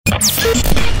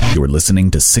You're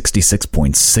listening to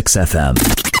 66.6 FM,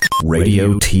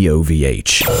 Radio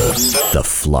TOVH, The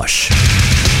Flush.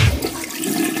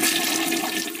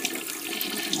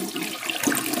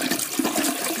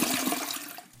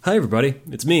 Hi everybody,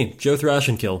 it's me, Joe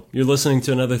Thrashenkill. You're listening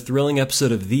to another thrilling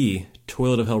episode of the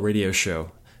Toilet of Hell radio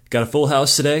show. Got a full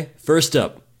house today. First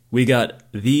up, we got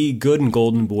the good and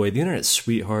golden boy, the internet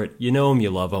sweetheart. You know him,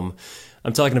 you love him.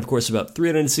 I'm talking, of course, about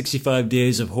 365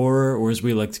 Days of Horror, or as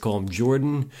we like to call him,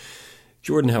 Jordan.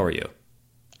 Jordan, how are you?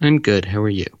 I'm good. How are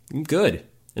you? I'm good.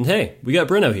 And hey, we got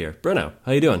Breno here. Breno,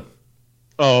 how you doing?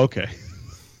 Oh, okay.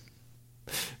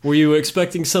 Were you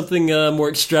expecting something more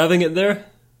extravagant there?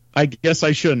 I guess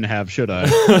I shouldn't have, should I?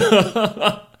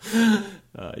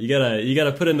 You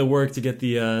gotta put in the work to get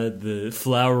the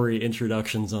flowery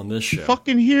introductions on this show. You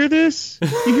fucking hear this?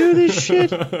 You hear this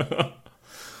shit?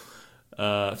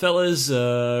 Fellas,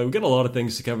 we've got a lot of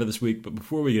things to cover this week, but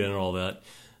before we get into all that,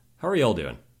 how are y'all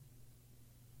doing?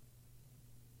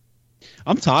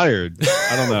 I'm tired.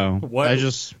 I don't know. Why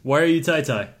are you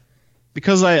tie-tie?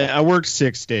 Because I worked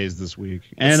 6 days this week,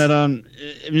 and I don't,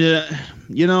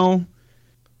 you know,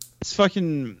 it's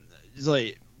fucking, it's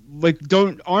like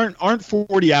aren't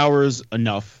 40 hours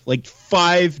enough? Like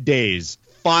 5 days,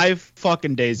 5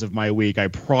 fucking days of my week, I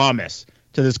promise,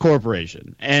 to this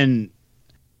corporation, and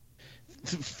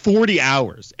 40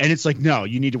 hours, and it's like, no,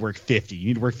 you need to work 50, you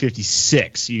need to work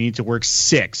 56, you need to work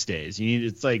 6 days, you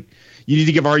need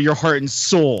to give your heart and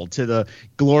soul to the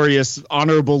glorious,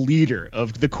 honorable leader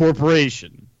of the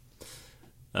corporation.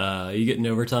 You getting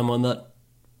overtime on that?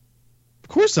 Of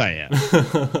course I am.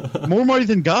 More money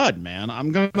than God, man.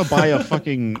 I'm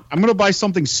gonna buy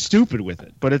something stupid with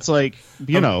it, but it's like,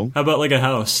 know. How about like a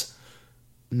house?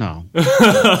 No.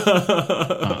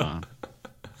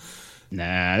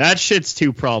 Nah, that shit's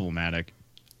too problematic.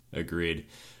 Agreed.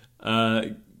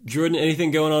 Jordan,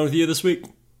 anything going on with you this week?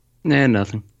 Nah,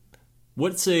 nothing.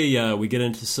 Let's say we get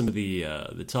into some of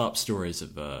the top stories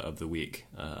of the week.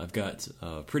 I've got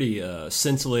a pretty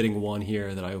scintillating one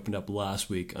here that I opened up last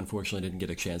week. Unfortunately, didn't get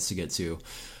a chance to get to,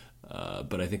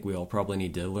 but I think we all probably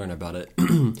need to learn about it.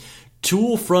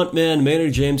 Tool frontman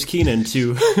Maynard James Keenan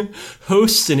to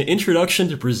host an introduction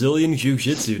to Brazilian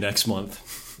Jiu-Jitsu next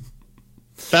month.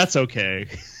 That's okay.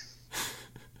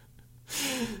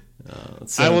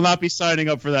 I will not be signing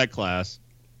up for that class.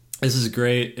 This is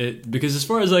great, because as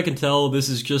far as I can tell, this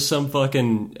is just some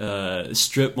fucking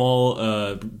strip mall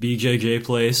BJJ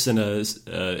place in a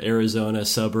Arizona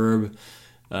suburb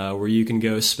where you can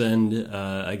go spend,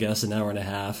 I guess, an hour and a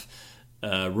half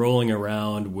rolling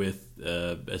around with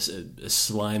a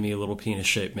slimy little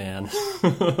penis-shaped man.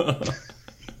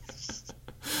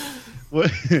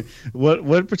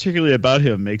 What particularly about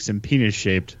him makes him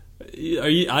penis-shaped?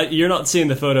 You're not seeing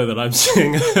the photo that I'm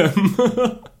seeing of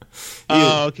him.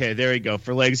 Oh, okay, there you go.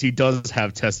 For legs, he does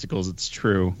have testicles. It's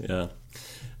true. Yeah.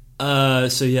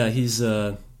 So yeah, he's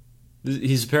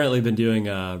apparently been doing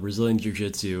Brazilian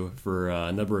Jiu-Jitsu for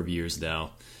a number of years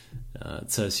now. It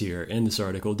says here in this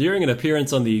article, during an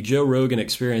appearance on the Joe Rogan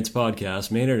Experience podcast,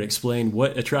 Maynard explained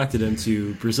what attracted him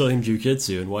to Brazilian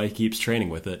Jiu-Jitsu and why he keeps training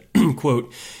with it.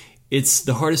 Quote, "It's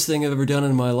the hardest thing I've ever done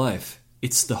in my life.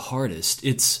 It's the hardest.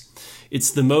 It's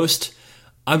the most.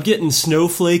 I'm getting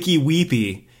snowflakey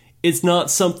weepy. It's not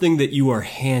something that you are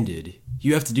handed.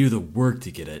 You have to do the work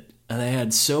to get it. And I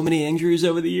had so many injuries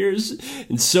over the years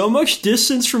and so much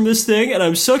distance from this thing, and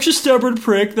I'm such a stubborn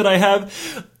prick that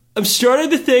I'm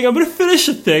starting the thing, I'm going to finish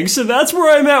the thing, so that's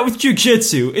where I'm at with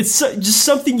jiu-jitsu. It's just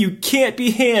something you can't be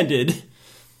handed."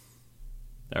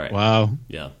 All right. Wow.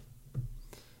 Yeah.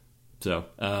 So,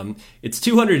 it's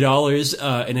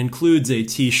 $200 and includes a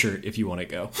t-shirt if you want to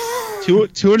go.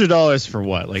 $200 for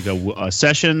what? Like a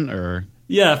session or...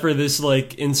 Yeah, for this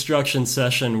like instruction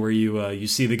session where you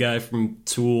see the guy from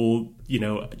Tool,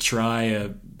 try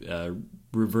a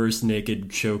reverse naked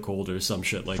chokehold or some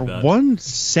shit like that. For one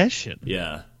session?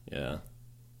 Yeah.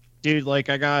 Dude, like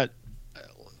I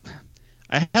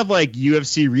have like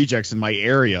UFC rejects in my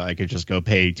area I could just go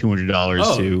pay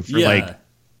 $200 to for like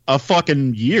a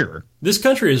fucking year. This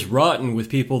country is rotten with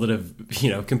people that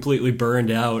have, completely burned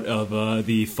out of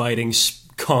the fighting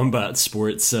combat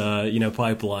sports,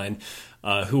 pipeline.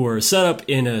 Who are set up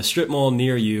in a strip mall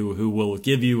near you who will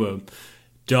give you a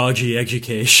dodgy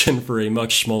education for a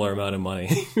much smaller amount of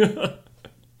money.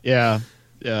 Yeah.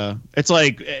 It's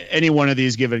like any one of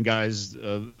these given guys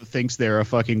thinks they're a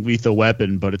fucking lethal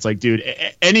weapon, but it's like, dude,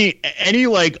 any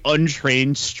like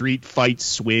untrained street fight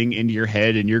swing into your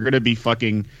head and you're going to be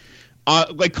fucking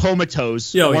like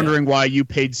comatose, wondering why you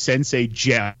paid Sensei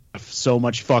Jeff so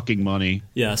much fucking money.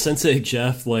 Yeah, Sensei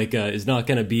Jeff is not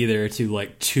going to be there to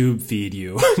tube feed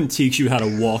you and teach you how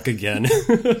to walk again.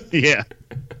 Yeah.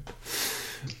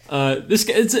 This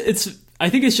it's I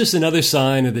think it's just another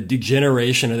sign of the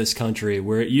degeneration of this country,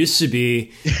 where it used to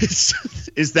be.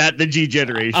 Is that the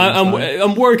degeneration?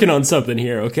 I'm working on something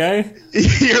here. Okay.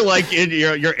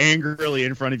 You're angrily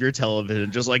in front of your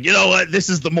television, just like, you know what? This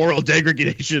is the moral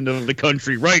degradation of the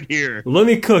country right here. Let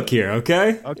me cook here,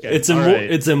 okay? Okay.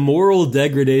 It's a moral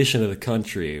degradation of the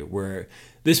country, where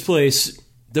this place,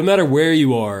 no matter where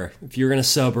you are, if you're in a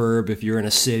suburb, if you're in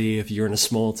a city, if you're in a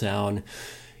small town,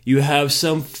 you have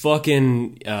some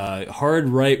fucking hard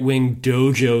right-wing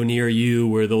dojo near you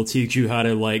where they'll teach you how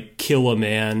to, kill a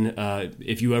man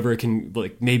if you ever can,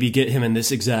 maybe get him in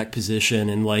this exact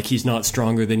position, and, he's not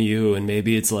stronger than you, and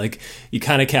maybe it's, you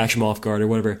kind of catch him off guard or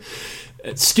whatever.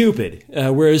 It's stupid.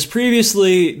 Whereas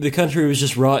previously, the country was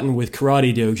just rotten with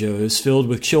karate dojos filled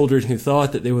with children who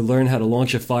thought that they would learn how to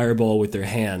launch a fireball with their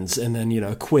hands and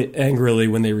then, quit angrily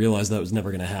when they realized that was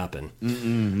never going to happen.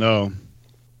 No.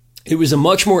 It was a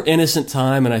much more innocent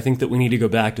time, and I think that we need to go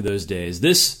back to those days.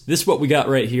 This what we got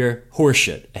right here,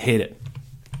 horseshit. I hate it.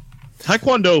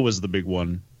 Taekwondo was the big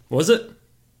one. Was it?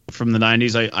 From the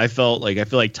 90s, I feel like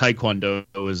Taekwondo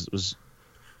was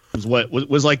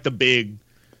like the big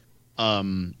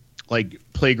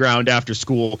playground after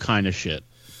school kind of shit.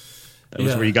 That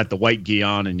was where you got the white gi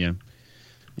on and you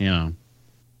know.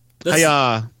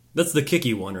 That's the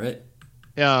kicky one, right?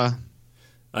 Yeah.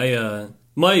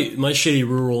 My shitty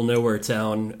rural nowhere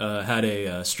town had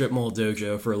a strip mall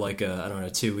dojo for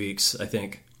 2 weeks, I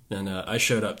think. And I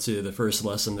showed up to the first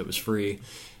lesson that was free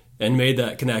and made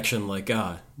that connection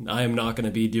I am not going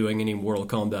to be doing any Mortal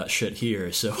Kombat shit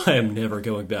here, so I am never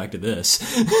going back to this.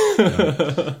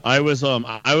 I was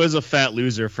a fat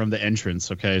loser from the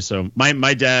entrance, okay? So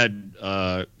my dad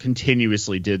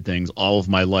continuously did things all of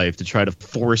my life to try to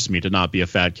force me to not be a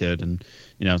fat kid, and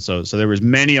so there was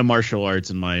many a martial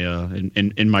arts in my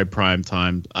in my prime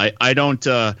time. I don't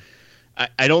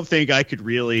think I could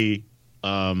really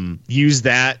use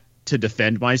that to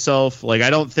defend myself. I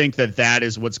don't think that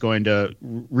is what's going to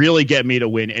really get me to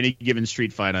win any given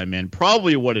street fight I'm in.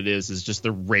 Probably what it is just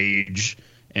the rage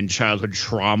and childhood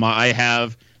trauma I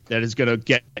have that is going to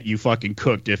get you fucking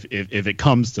cooked if it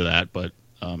comes to that. But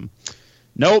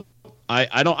nope,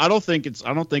 I don't think it's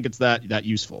that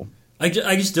useful. I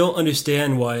just don't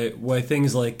understand why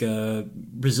things like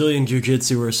Brazilian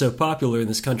Jiu-Jitsu are so popular in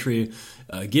this country,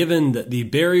 given that the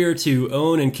barrier to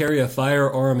own and carry a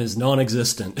firearm is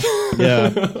non-existent.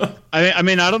 Yeah. I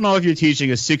mean, I don't know if you're teaching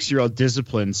a 6-year-old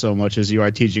discipline so much as you are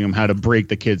teaching them how to break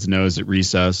the kid's nose at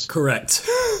recess. Correct.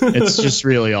 It's just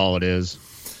really all it is.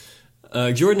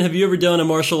 Jordan, have you ever done a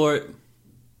martial art?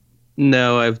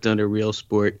 No, I've done a real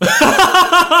sport.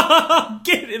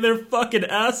 Get in their fucking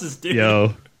asses, dude.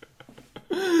 Yo.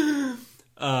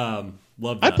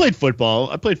 Love that. I played football.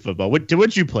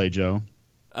 What'd you play, Joe?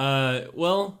 I'm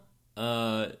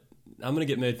gonna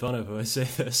get made fun of if I say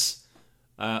this.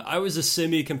 I was a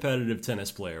semi-competitive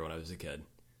tennis player when I was a kid.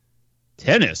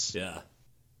 Tennis? Yeah.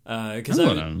 Because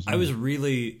I was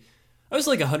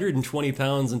 120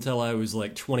 pounds until I was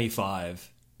 25,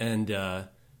 and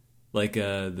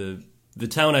the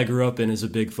town I grew up in is a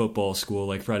big football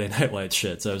school, Friday Night Lights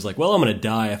shit. So I was like, well, I'm going to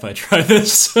die if I try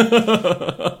this.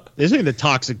 This ain't the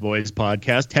Toxic Boys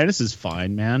podcast. Tennis is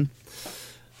fine, man.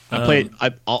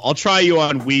 I'll try you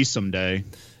on Wii someday.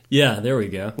 Yeah, there we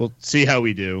go. We'll see how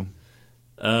we do.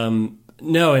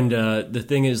 No, and the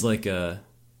thing is,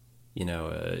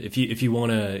 if you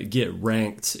want to get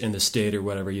ranked in the state or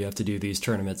whatever, you have to do these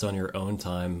tournaments on your own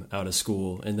time out of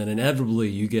school, and then inevitably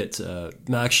you get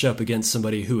matched up against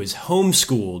somebody who is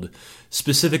homeschooled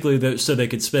specifically so they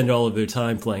could spend all of their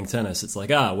time playing tennis. It's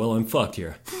well, I'm fucked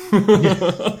here.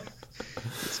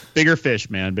 Bigger fish,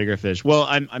 man, bigger fish. Well,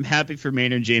 I'm happy for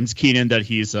Maynard James Keenan that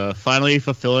he's finally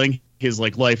fulfilling his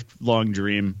lifelong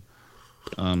dream,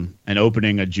 and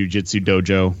opening a jiu-jitsu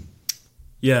dojo.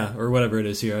 Yeah, or whatever it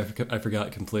is here. I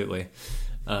forgot completely.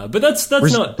 But that's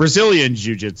not Brazilian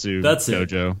Jiu-Jitsu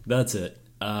dojo. It. That's it.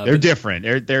 They're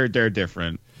different. They're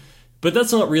different. But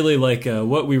that's not really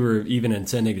what we were even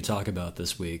intending to talk about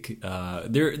this week.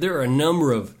 There are a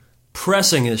number of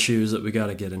pressing issues that we got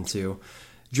to get into.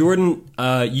 Jordan,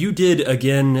 you did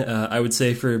again. I would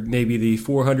say for maybe the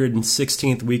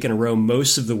 416th week in a row,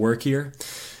 most of the work here.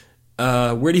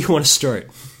 Where do you want to start?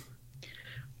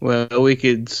 Well, we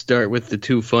could start with the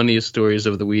two funniest stories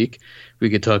of the week. We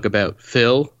could talk about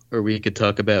Phil, or we could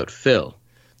talk about Phil.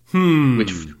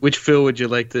 Which Phil would you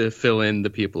like to fill in the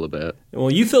people about?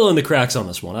 Well, you fill in the cracks on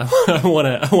this one. I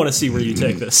want to see where you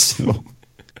take this.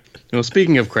 Well,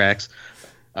 speaking of cracks,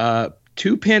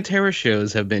 Two Pantera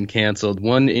shows have been canceled,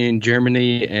 one in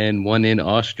Germany and one in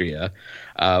Austria,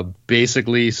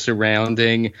 basically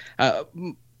surrounding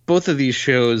both of these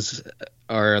shows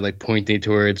are like pointing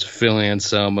towards Phil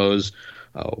Anselmo's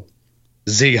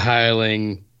Zig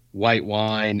Heiling white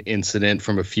wine incident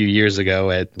from a few years ago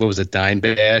at, what was it, Dime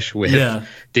Bash with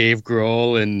Dave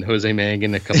Grohl and Jose Mang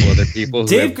and a couple other people.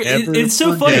 It's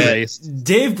so funny.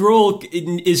 Dave Grohl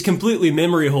is completely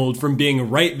memory hold from being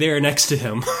right there next to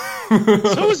him.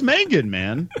 So is Mangan,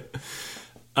 man.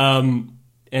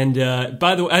 And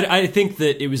by the way, I think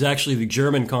that it was actually the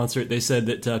German concert. They said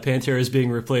that Pantera is being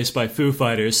replaced by Foo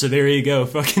Fighters. So there you go.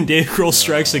 Fucking Dave Grohl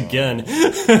strikes again.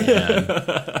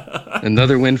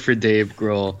 Another win for Dave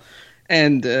Grohl.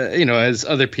 And, as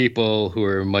other people who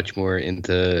are much more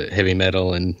into heavy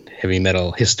metal and heavy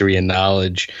metal history and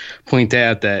knowledge point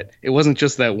out that it wasn't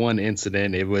just that one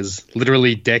incident. It was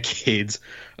literally decades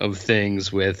of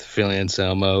things with Phil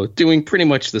Anselmo doing pretty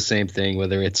much the same thing,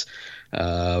 whether it's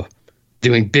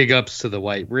doing big ups to the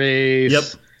white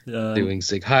race, doing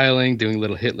Zig Heiling, doing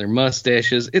little Hitler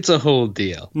mustaches. It's a whole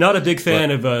deal. Not a big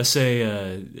fan of,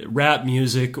 say, rap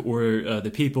music or the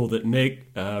people that make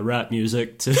rap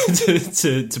music,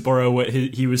 to borrow what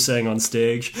he was saying on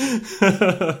stage.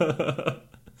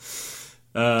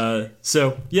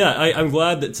 So yeah, I'm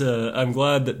glad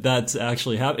that that's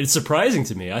actually happened. It's surprising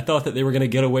to me. I thought that they were going to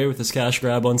get away with this cash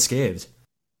grab unscathed.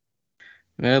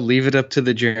 Well, leave it up to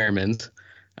the Germans.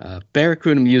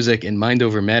 Barracuda Music and Mind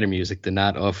Over Matter Music did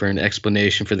not offer an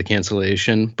explanation for the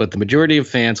cancellation, but the majority of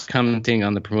fans commenting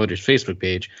on the promoter's Facebook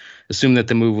page assumed that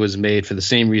the move was made for the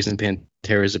same reason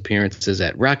Pantera's appearances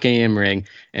at Rock am Ring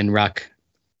and I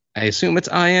assume it's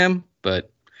but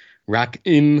Rock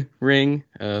im Ring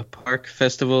Park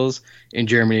festivals in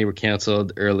Germany were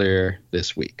canceled earlier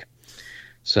this week.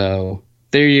 So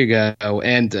there you go.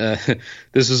 And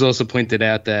this was also pointed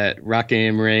out that Rock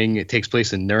am Ring takes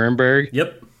place in Nuremberg.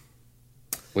 Yep.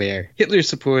 Where Hitler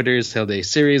supporters held a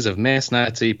series of mass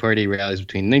Nazi party rallies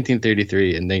between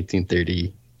 1933 and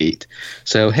 1938.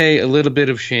 So, hey, a little bit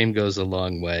of shame goes a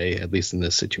long way, at least in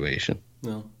this situation.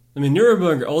 Well, I mean,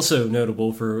 Nuremberg also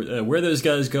notable for where those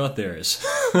guys got theirs.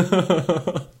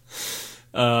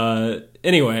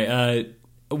 Anyway,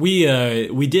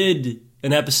 we did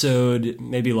an episode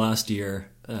maybe last year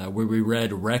where we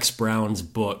read Rex Brown's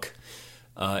book.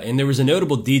 And there was a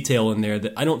notable detail in there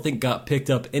that I don't think got picked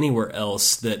up anywhere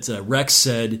else, that Rex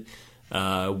said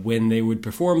when they would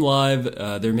perform live,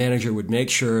 their manager would make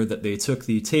sure that they took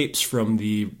the tapes from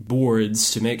the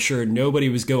boards to make sure nobody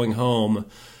was going home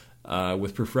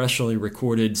with professionally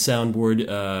recorded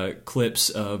soundboard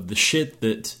clips of the shit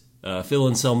that Phil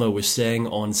Anselmo was saying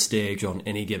on stage on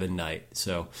any given night.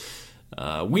 So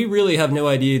we really have no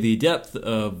idea the depth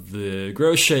of the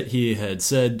gross shit he had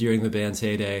said during the band's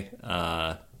heyday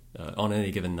on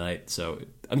any given night. So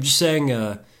I'm just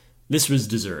saying this was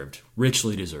deserved,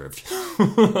 richly deserved.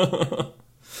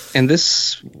 And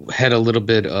this had a little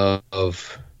bit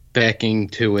of backing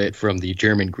to it from the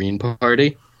German Green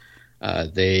Party.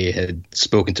 They had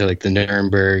spoken to the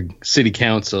Nuremberg City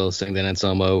Council, saying that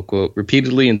Anselmo, quote,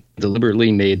 repeatedly and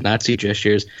deliberately made Nazi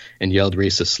gestures and yelled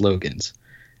racist slogans.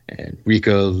 And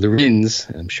Rico Lorenz,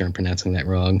 I'm sure I'm pronouncing that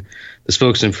wrong, the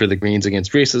spokesman for the Greens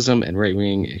Against Racism and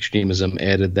Right-Wing Extremism,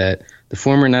 added that the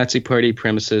former Nazi Party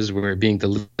premises were being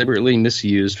deliberately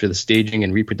misused for the staging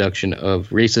and reproduction of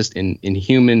racist and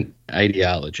inhuman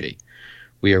ideology.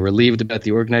 We are relieved about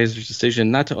the organizers'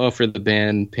 decision not to offer the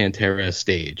band Pantera a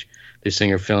stage. Their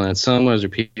singer Phil Anselmo has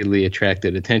repeatedly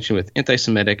attracted attention with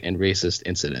anti-Semitic and racist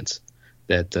incidents.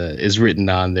 That is written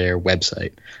on their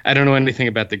website. I don't know anything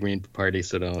about the Green Party,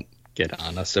 so don't get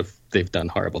on us if they've done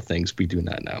horrible things. We do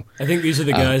not know. I think these are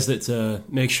the guys that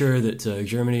make sure that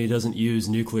Germany doesn't use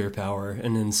nuclear power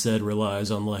and instead relies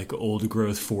on old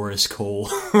growth forest coal.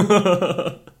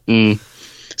 See,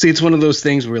 it's one of those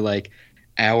things where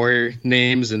our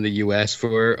names in the U.S.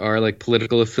 for our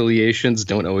political affiliations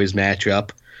don't always match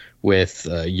up with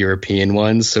European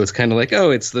ones. So it's kind of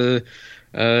it's the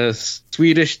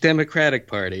Swedish Democratic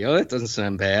Party. Oh, that doesn't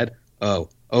sound bad. Oh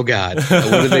God. What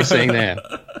are they saying now?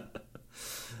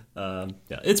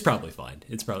 Yeah, it's probably fine.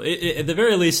 It's probably at the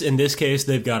very least in this case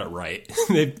they've got it right.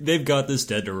 they've got this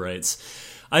dead to rights.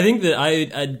 I think that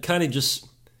I'd kind of just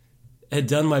had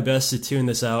done my best to tune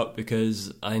this out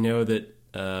because I know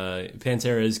that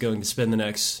Pantera is going to spend the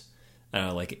next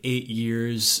 8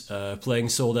 years playing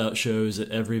sold-out shows at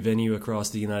every venue across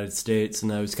the United States,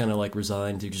 and I was kind of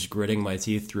resigned to just gritting my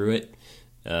teeth through it.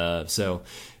 So,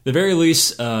 at the very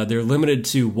least, they're limited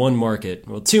to one market,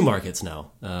 well, two markets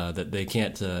now that they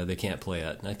can't play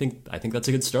at, and I think that's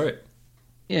a good start.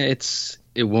 Yeah,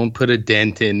 it won't put a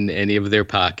dent in any of their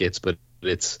pockets, but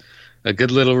it's a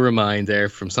good little reminder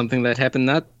from something that happened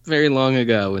not very long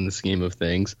ago in the scheme of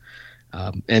things.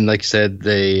 And like I said,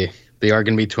 they are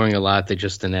going to be touring a lot. They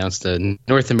just announced a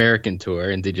North American tour,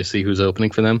 and did you see who's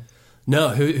opening for them? No,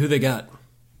 who they got?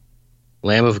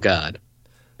 Lamb of God.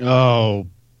 Oh,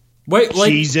 wait,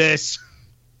 like Jesus!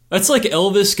 That's like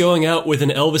Elvis going out with an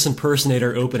Elvis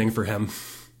impersonator opening for him.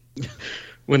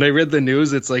 When I read the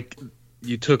news, it's like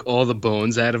you took all the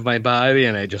bones out of my body,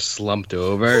 and I just slumped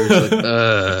over. It was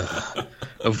like,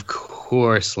 of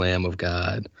course, Lamb of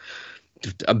God.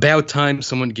 About time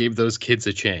someone gave those kids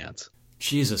a chance.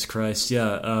 Jesus Christ,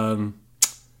 yeah.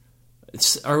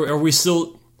 Are we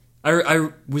still... I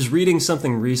was reading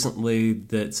something recently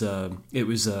that it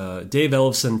was Dave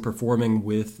Ellefson performing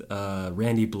with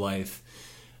Randy Blythe,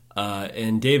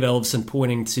 and Dave Ellefson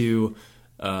pointing to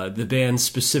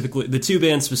the two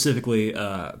bands specifically,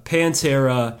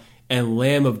 Pantera and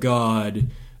Lamb of God,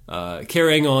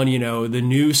 carrying on, the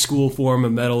new school form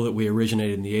of metal that we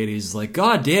originated in the 80s. Like,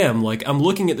 goddamn, like, I'm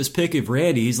looking at this pic of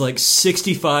Randy. He's like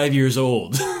 65 years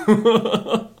old.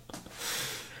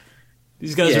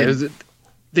 These guys are...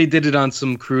 They did it on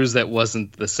some cruise that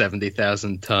wasn't the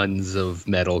 70,000 tons of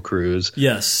metal cruise.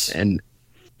 Yes. And,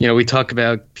 we talk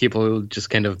about people just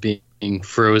kind of being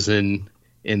frozen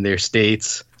in their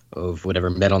states of whatever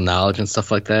metal knowledge and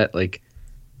stuff like that. Like,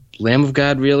 Lamb of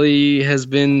God really has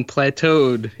been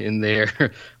plateaued in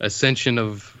their ascension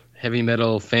of heavy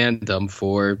metal fandom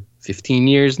for 15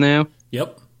 years now.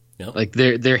 Yep. Like,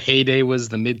 their heyday was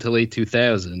the mid to late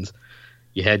 2000s.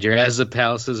 You had your As the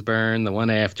Palaces Burn, the one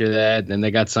after that, then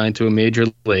they got signed to a major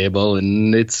label,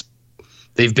 and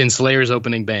they've been Slayer's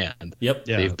opening band. Yep.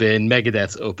 Yeah. They've been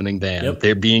Megadeth's opening band. Yep.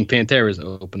 They're being Pantera's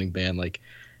opening band. Like,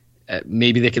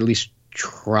 maybe they could at least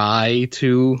try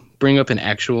to bring up an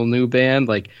actual new band.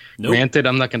 Like, nope. Granted,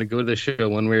 I'm not going to go to the show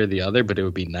one way or the other, but it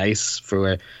would be nice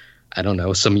for, I don't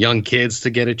know, some young kids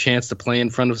to get a chance to play in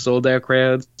front of sold-out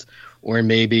crowds, or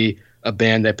maybe a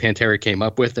band that Pantera came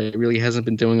up with that really hasn't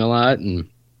been doing a lot, and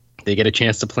they get a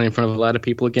chance to play in front of a lot of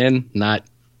people again. Not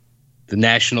the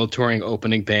national touring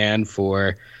opening band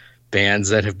for bands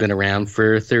that have been around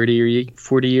for 30 or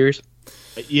 40 years.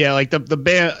 Yeah, like the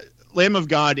band Lamb of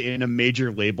God in a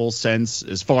major label sense,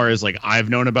 as far as like I've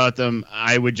known about them,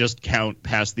 I would just count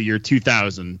past the year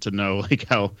 2000 to know like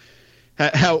how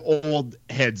old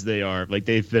heads they are. Like,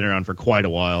 they've been around for quite a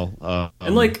while.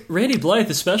 And like Randy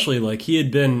Blythe especially, like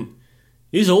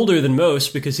he's older than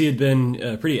most because he had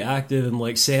been pretty active in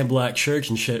like Sam Black Church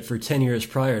and shit for 10 years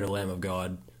prior to Lamb of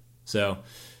God. So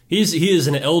he is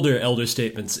an elder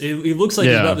statements. He looks like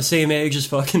he's about the same age as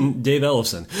fucking Dave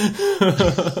Ellefson.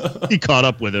 He caught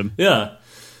up with him. Yeah.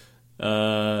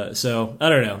 So I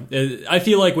don't know. I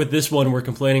feel like with this one, we're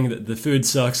complaining that the food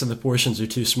sucks and the portions are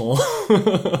too small.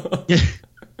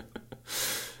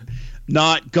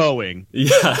 Not going. Yeah,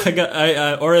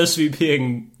 I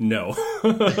RSVPing no.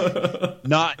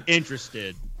 Not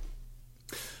interested.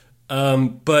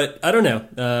 But I don't know.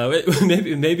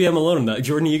 Maybe I'm alone on that.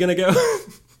 Jordan, are you gonna go?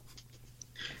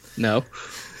 No,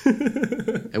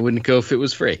 I wouldn't go if it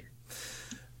was free.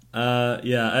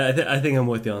 Yeah, I think I'm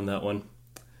with you on that one.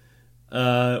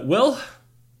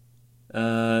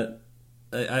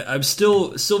 I'm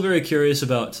still very curious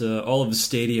about all of the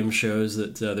stadium shows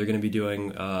that they're going to be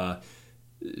doing,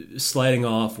 sliding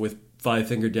off with Five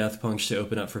Finger Death Punch to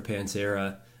open up for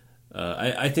Pantera.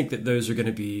 I think that those are going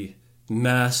to be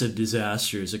massive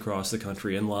disasters across the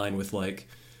country, in line with like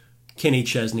Kenny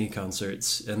Chesney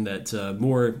concerts, and that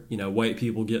more white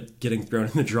people getting thrown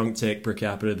in the drunk tank per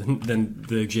capita than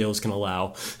the jails can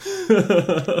allow.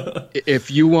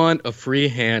 If you want a free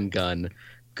handgun,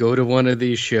 go to one of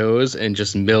these shows and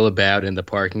just mill about in the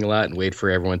parking lot and wait for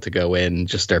everyone to go in and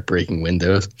just start breaking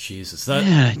windows. Jesus,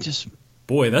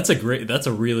 boy, that's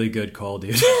a really good call,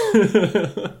 dude.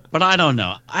 But I don't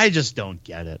know. I just don't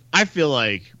get it. I feel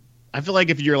like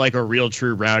if you're like a real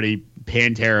true rowdy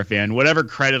Pantera fan, whatever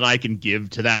credit I can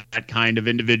give to that kind of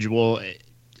individual,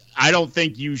 I don't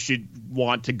think you should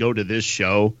want to go to this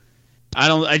show.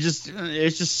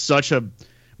 It's just such a,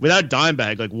 without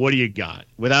Dimebag, like, what do you got?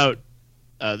 Without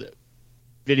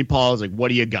Vinnie Paul, is like, what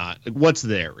do you got? Like, what's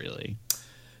there really?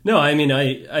 No, I mean,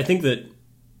 I think that,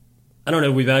 I don't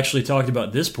know, we've actually talked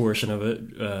about this portion of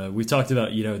it. We've talked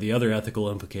about, the other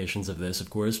ethical implications of this, of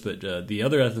course, but the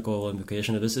other ethical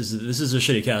implication of this is a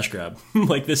shitty cash grab.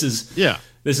 Like, this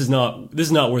is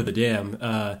not worth a damn.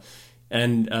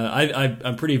 And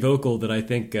I'm pretty vocal that I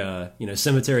think,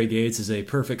 Cemetery Gates is a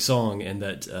perfect song, and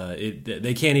that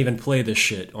they can't even play this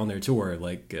shit on their tour.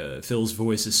 Like, Phil's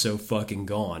voice is so fucking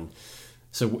gone.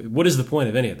 So what is the point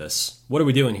of any of this? What are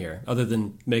we doing here other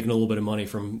than making a little bit of money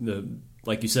from the,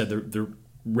 like you said, the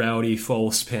rowdy,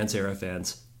 false Pantera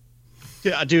fans?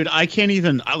 Yeah, dude, I can't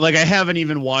even, like, I haven't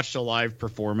even watched a live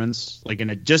performance, like,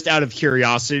 just out of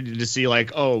curiosity to see,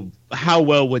 like, oh, how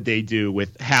well would they do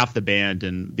with half the band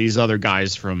and these other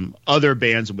guys from other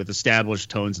bands with established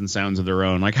tones and sounds of their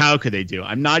own? Like, how could they do?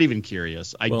 I'm not even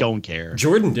curious. I don't care.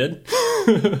 Jordan did.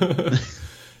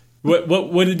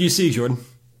 What did you see, Jordan?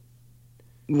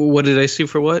 What did I see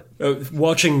for what?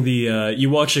 Watching you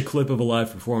watched a clip of a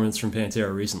live performance from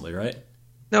Pantera recently, right?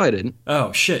 No, I didn't.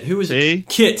 Oh shit! Who was it?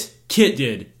 Kit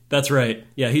did. That's right.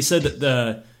 Yeah, he said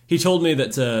that he told me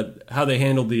that how they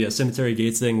handled the Cemetery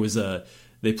Gates thing was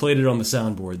they played it on the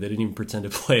soundboard. They didn't even pretend to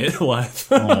play it live.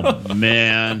 Oh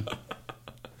man!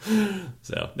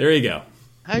 So there you go.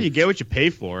 How do you get what you pay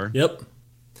for? Yep.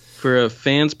 For a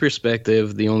fan's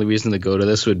perspective, the only reason to go to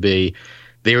this would be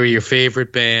they were your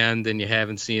favorite band and you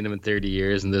haven't seen them in 30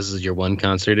 years, and this is your one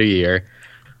concert a year,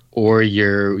 or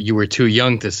you were too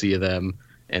young to see them,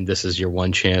 and this is your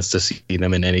one chance to see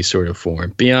them in any sort of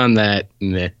form. Beyond that,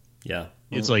 meh. Yeah.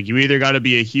 It's like you either got to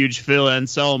be a huge Phil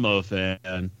Anselmo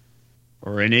fan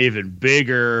or an even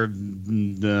bigger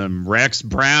Rex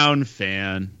Brown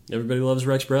fan. Everybody loves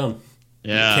Rex Brown.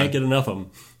 Yeah. You can't get enough of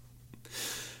them.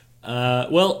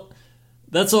 Well,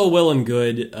 that's all well and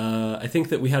good. I think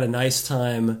that we had a nice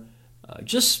time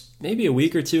just maybe a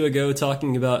week or two ago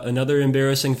talking about another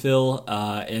embarrassing Phil,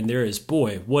 and there is,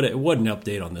 boy, what an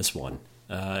update on this one.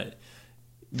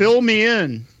 Fill me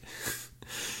in.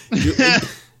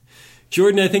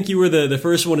 Jordan, I think you were the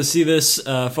first one to see this,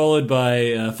 followed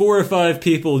by 4 or 5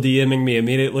 people DMing me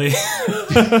immediately.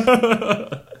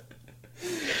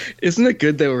 Isn't it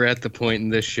good that we're at the point in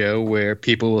this show where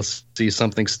people will see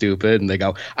something stupid and they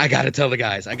go, I got to tell the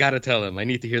guys. I got to tell them. I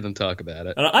need to hear them talk about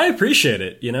it. And I appreciate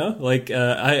it, you know? Like,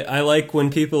 I like when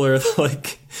people are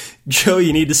like, Joe,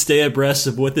 you need to stay abreast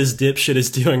of what this dipshit is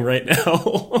doing right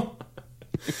now.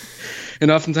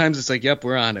 And oftentimes it's like, yep,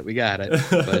 we're on it. We got it.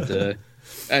 But,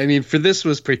 I mean, for this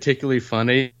was particularly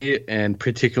funny and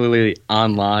particularly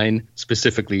online,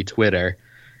 specifically Twitter.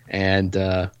 And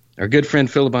our good friend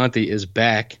Phil Labonte is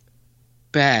back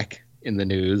in the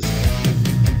news.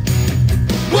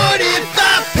 What if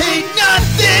I paid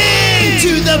nothing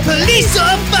to the police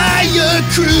or fire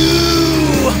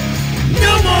crew?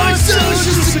 No more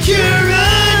social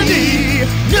security,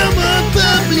 no more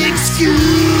public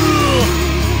school.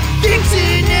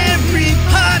 Fixing every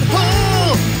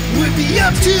pothole would be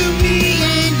up to me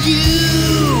and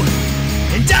you.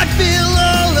 And I'd fill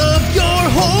all of your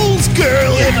holes,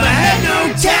 girl, if I had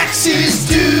no taxes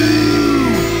due.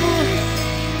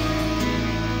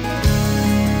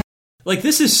 Like,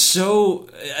 this is so...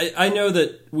 I know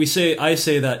that I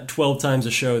say that 12 times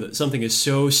a show that something is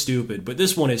so stupid, but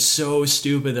this one is so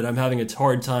stupid that I'm having a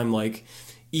hard time, like,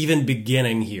 even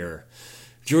beginning here.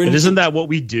 Jordan, but isn't that what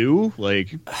we do?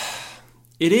 Like,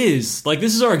 it is. Like,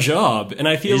 this is our job, and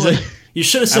I feel like you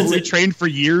should have sent... Have we trained for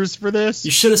years for this?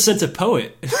 You should have sent a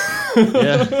poet.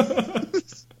 Yeah.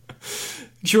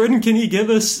 Jordan, can you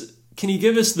give us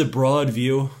the broad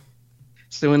view?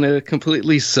 So in a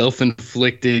completely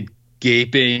self-inflicted,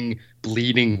 gaping,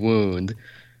 bleeding wound,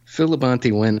 Phil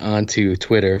Labonte went onto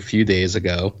Twitter a few days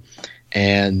ago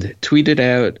and tweeted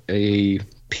out a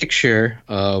picture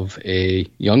of a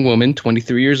young woman,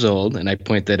 23 years old, and I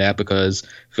point that out because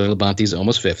Phil Labonte's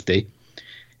almost 50.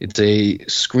 It's a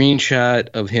screenshot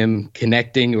of him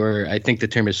connecting, or I think the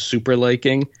term is super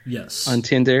liking, yes, on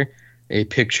Tinder, a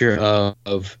picture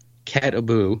of Kat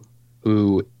Abu,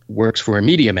 who works for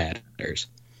Media Matters.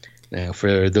 Now,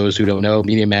 for those who don't know,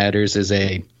 Media Matters is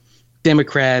a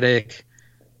democratic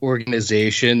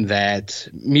organization that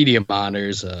media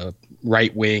monitors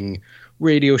right-wing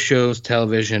radio shows,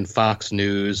 television, Fox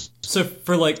News. So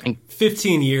for like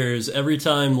 15 years, every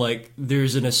time like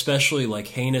there's an especially like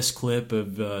heinous clip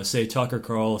of say Tucker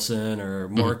Carlson or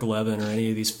Mark Levin or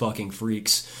any of these fucking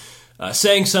freaks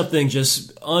saying something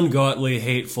just ungodly,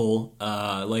 hateful,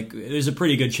 like there's a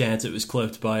pretty good chance it was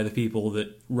clipped by the people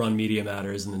that run Media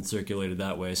Matters and then circulated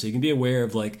that way. So you can be aware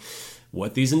of like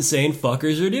what these insane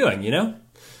fuckers are doing, you know?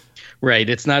 Right.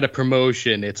 It's not a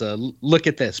promotion. It's a look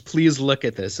at this. Please look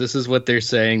at this. This is what they're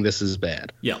saying. This is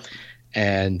bad. Yeah.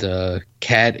 And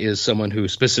Kat is someone who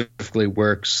specifically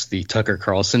works the Tucker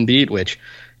Carlson beat, which,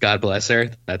 God bless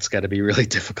her, that's got to be really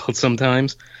difficult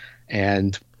sometimes.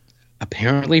 And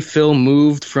apparently Phil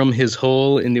moved from his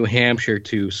hole in New Hampshire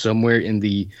to somewhere in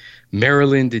the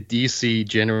Maryland, D.C.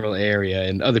 general area.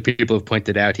 And other people have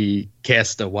pointed out he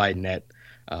cast a wide net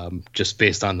just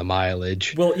based on the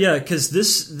mileage. Well, yeah, because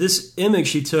this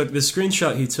image he took, this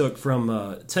screenshot he took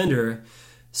from Tinder,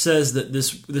 says that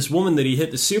this woman that he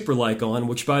hit the super like on,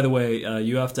 which by the way,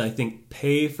 you have to, I think,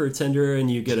 pay for Tinder, and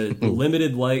you get a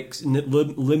limited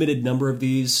number of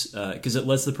these because it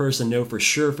lets the person know for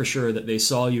sure that they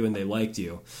saw you and they liked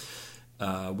you,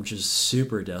 which is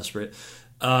super desperate.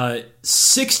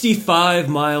 65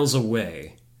 miles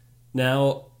away.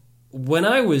 Now, when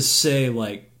I was, say,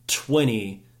 like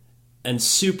 20 and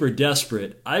super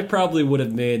desperate, I probably would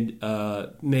have made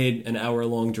an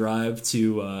hour-long drive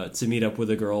to meet up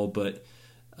with a girl, but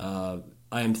I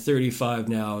am 35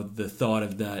 now. The thought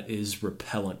of that is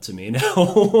repellent to me now.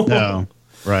 No,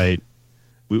 right.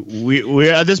 We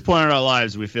at this point in our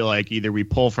lives, we feel like either we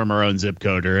pull from our own zip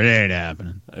code or it ain't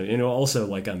happening. Also,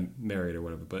 like, I'm married or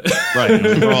whatever, but right.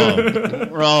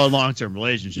 We're all in long-term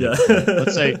relationships.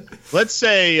 Yeah. Let's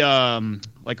say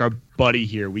like our buddy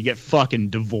here, we get fucking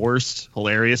divorced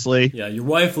hilariously. Yeah, your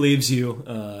wife leaves you.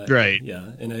 Right.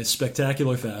 Yeah, in a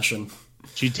spectacular fashion.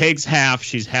 She takes half.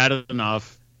 She's had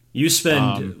enough. You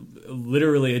spend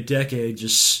literally a decade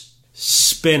just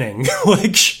spinning,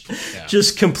 like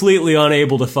just completely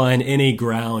unable to find any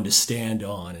ground to stand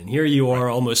on. And here you are,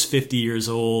 almost 50 years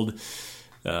old,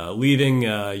 leaving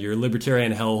your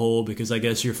libertarian hellhole because I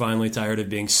guess you're finally tired of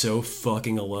being so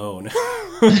fucking alone.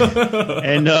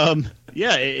 And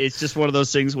it's just one of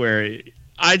those things where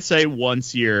I'd say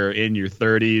once you're in your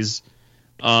 30s,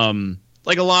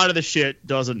 like a lot of the shit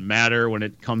doesn't matter when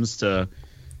it comes to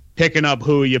picking up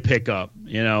who you pick up.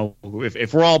 You know,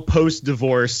 if we're all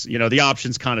post-divorce, you know, the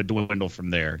options kind of dwindle from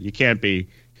there. You can't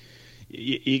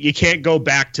go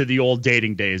back to the old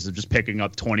dating days of just picking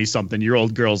up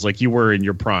 20-something-year-old girls like you were in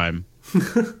your prime.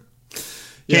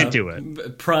 Can't do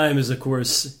it. Prime is, of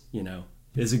course, you know,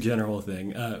 is a general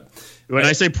thing. When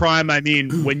I say prime, I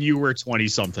mean when you were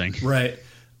 20-something. Right.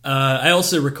 I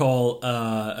also recall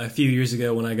a few years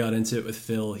ago when I got into it with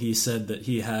Phil, he said that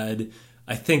he had,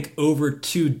 I think, over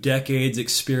 2 decades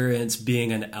experience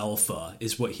being an alpha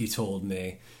is what he told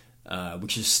me,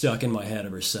 which is stuck in my head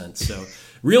ever since. So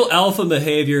real alpha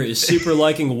behavior is super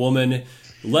liking a woman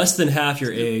less than half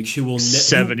your age who will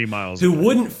 70 miles who away.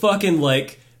 Wouldn't fucking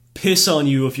like piss on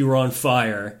you if you were on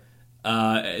fire,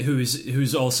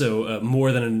 who's also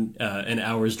more than an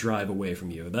hour's drive away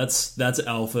from you. That's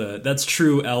alpha. That's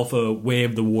true alpha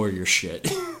wave the warrior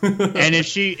shit. And if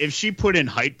she put in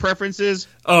height preferences,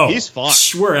 he's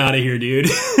fucked. We're out of here, dude.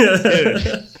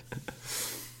 Dude.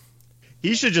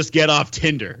 He should just get off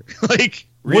Tinder. Like,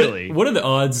 really. What are the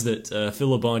odds that Phil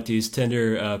Labonte's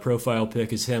Tinder profile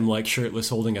pic is him, like, shirtless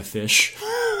holding a fish?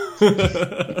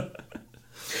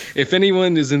 If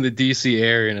anyone is in the DC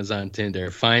area and is on Tinder,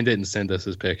 find it and send us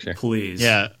his picture. Please.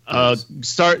 Yeah.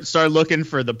 Start looking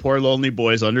for the poor lonely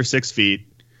boys under 6 feet.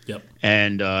 Yep.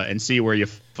 And see where you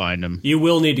find them. You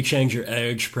will need to change your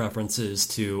age preferences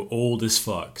to old as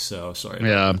fuck. So sorry.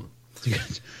 Yeah.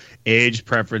 Age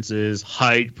preferences,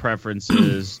 height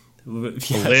preferences,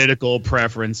 political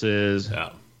preferences.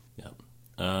 Yeah.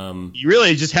 You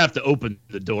really just have to open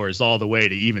the doors all the way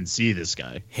to even see this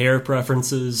guy. Hair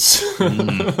preferences.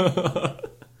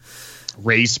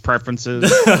 Race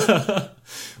preferences.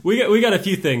 We got a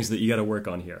few things that you got to work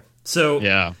on here. So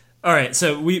yeah. All right.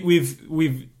 So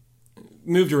we've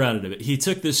moved around it a bit. He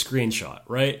took this screenshot,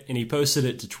 right, and he posted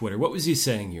it to Twitter. What was he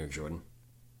saying here, Jordan?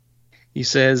 He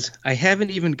says, I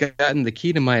haven't even gotten the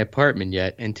key to my apartment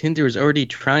yet, and Tinder is already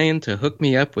trying to hook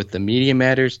me up with the Media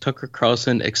Matters Tucker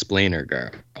Carlson explainer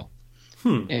girl.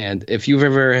 And if you've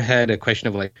ever had a question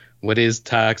of, like, what is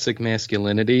toxic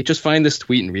masculinity, just find this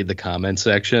tweet and read the comment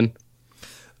section.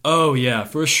 Oh, yeah,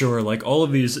 for sure. Like, all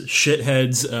of these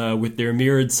shitheads with their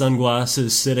mirrored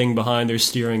sunglasses sitting behind their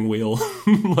steering wheel,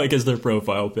 like, as their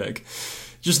profile pic.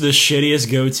 Just the shittiest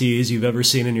goatees you've ever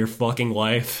seen in your fucking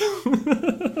life.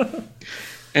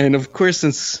 And, of course,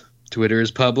 since Twitter is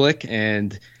public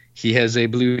and he has a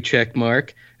blue check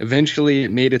mark, eventually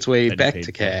it made its way back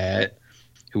to Kat,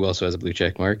 who also has a blue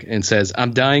check mark, and says,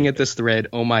 I'm dying at this thread.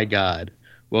 Oh, my God.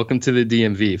 Welcome to the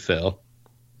DMV, Phil.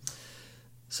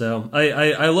 So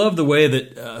I love the way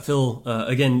that Phil,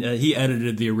 he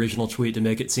edited the original tweet to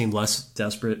make it seem less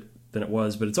desperate than it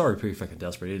was, but it's already pretty fucking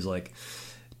desperate. He's like,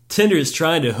 Tinder is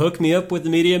trying to hook me up with the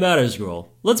Media Matters girl.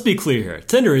 Let's be clear here.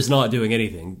 Tinder is not doing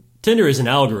anything. Tinder is an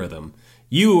algorithm.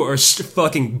 You are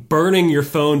fucking burning your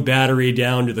phone battery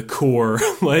down to the core,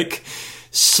 like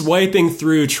swiping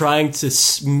through, trying to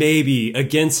maybe,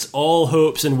 against all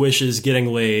hopes and wishes, getting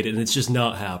laid, and it's just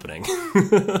not happening.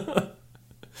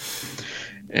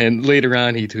 And later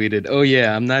on he tweeted, oh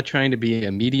yeah, I'm not trying to be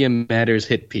a Media Matters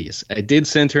hit piece. I did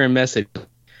send her a message.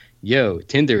 Yo,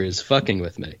 Tinder is fucking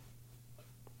with me.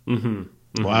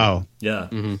 Mm-hmm. Wow. Yeah.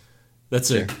 Mm-hmm.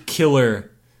 That's a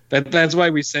killer That's why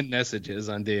we send messages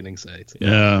on dating sites.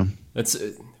 Yeah. That's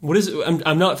what is.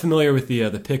 I'm not familiar with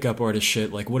the pickup artist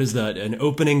shit. Like, what is that? An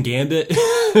opening gambit?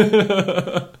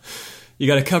 You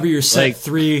got to cover your set Like-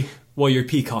 3 while you're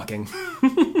peacocking.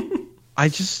 I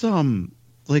just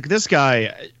like this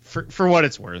guy for what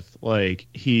it's worth. Like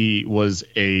he was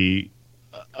a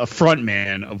front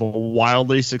man of a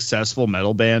wildly successful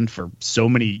metal band for so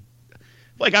many,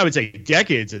 like I would say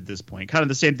decades at this point. Kind of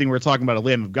the same thing we were talking about at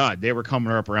Lamb of God. They were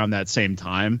coming up around that same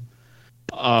time.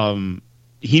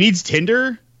 He needs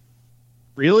Tinder?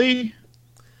 Really?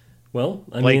 Well,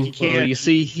 I Like, mean, he can't- Well, you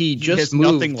see, he has just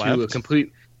moved nothing to left.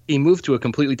 He moved to a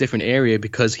completely different area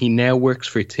because he now works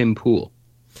for Tim Pool.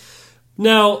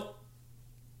 now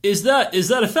is that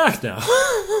a fact now?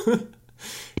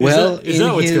 Well, is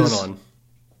that what's going on?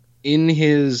 In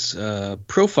his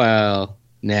profile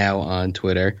now on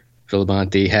Twitter, Phil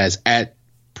Labonte has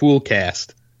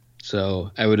 @Poolcast.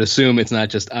 So I would assume it's not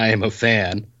just I am a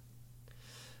fan.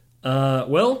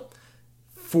 Well,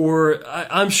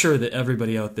 I'm sure that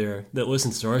everybody out there that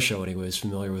listens to our show anyway is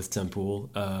familiar with Tim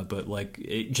Pool, but like,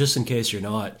 just in case you're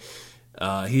not,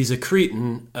 he's a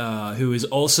cretin who is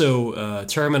also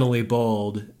terminally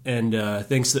bald and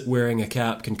thinks that wearing a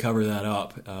cap can cover that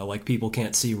up. Like, people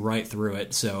can't see right through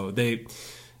it, so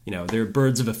they're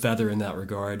birds of a feather in that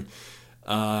regard.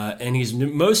 And he's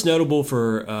most notable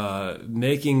for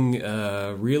making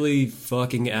really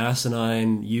fucking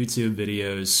asinine YouTube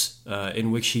videos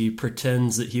in which he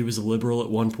pretends that he was a liberal at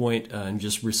one point and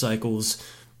just recycles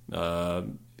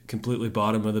completely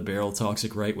bottom of the barrel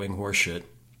toxic right wing horseshit.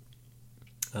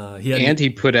 He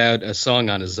put out a song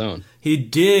on his own. He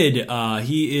did.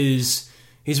 He's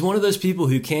one of those people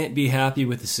who can't be happy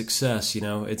with the success. You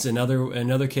know, it's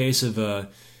another case of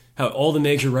how all the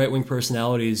major right wing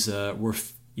personalities were,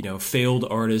 failed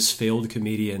artists, failed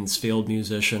comedians, failed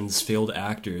musicians, failed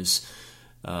actors.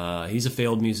 He's a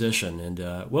failed musician, and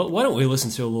why don't we listen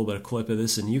to a little bit of clip of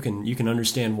this, and you can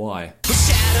understand why.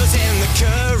 Shadows in the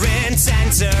current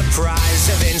enterprise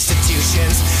of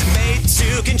institutions made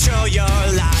to control your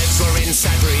lives. We're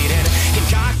inside breeding,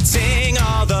 concocting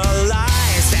all the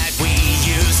lies that we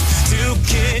use to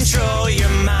control your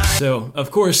mind. So,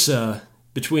 of course,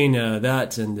 between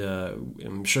that and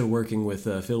I'm sure working with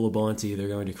Phil Labonte, they're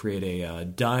going to create a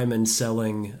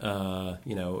diamond-selling,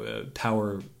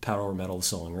 power metal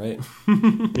song, right?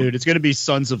 Dude, it's going to be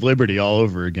Sons of Liberty all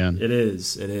over again. It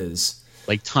is.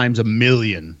 Like times a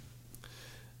million.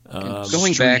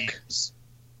 Going back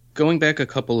a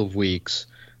couple of weeks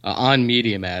on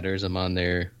Media Matters, I'm on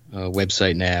their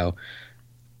website now.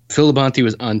 Phil Labonte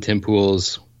was on Tim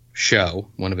Pool's show,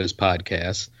 one of his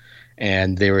podcasts,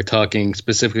 and they were talking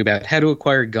specifically about how to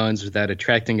acquire guns without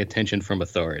attracting attention from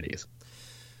authorities.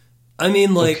 I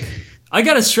mean, like, I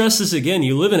gotta stress this again.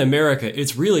 You live in America.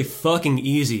 It's really fucking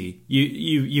easy.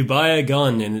 You buy a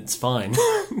gun and it's fine.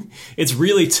 It's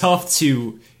really tough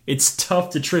to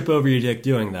trip over your dick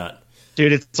doing that.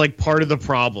 Dude, it's like part of the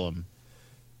problem.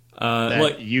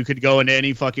 Like, You could go into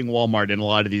any fucking Walmart in a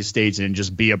lot of these states and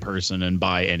just be a person and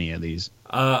buy any of these.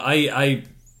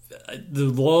 the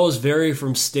laws vary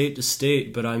from state to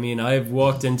state, but I mean, I've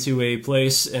walked into a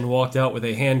place and walked out with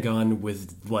a handgun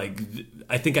with, like,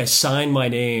 I think I signed my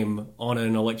name on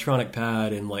an electronic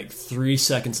pad, and like 3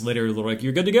 seconds later, they're like,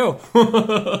 "You're good to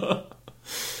go."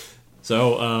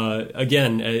 So,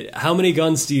 again, how many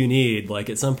guns do you need? Like,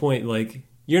 at some point, like,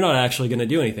 you're not actually going to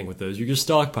do anything with those. You're just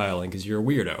stockpiling because you're a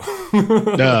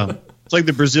weirdo. No, it's like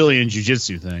the Brazilian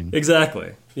jiu-jitsu thing.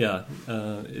 Exactly. Yeah.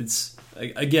 It's,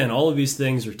 again, all of these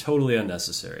things are totally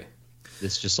unnecessary.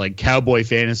 It's just like cowboy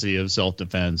fantasy of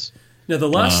self-defense. Now, the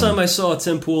last time I saw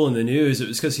Tim Pool in the news, it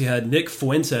was because he had Nick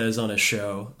Fuentes on his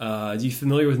show. Are you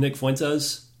familiar with Nick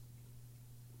Fuentes?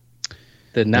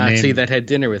 The Nazi that had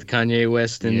dinner with Kanye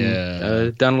West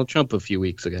and Donald Trump a few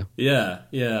weeks ago. Yeah.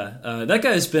 That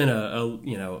guy's been a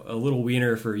little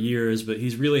wiener for years, but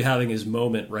he's really having his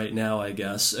moment right now, I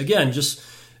guess. Again, just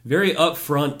very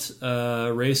upfront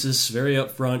racist, very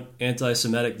upfront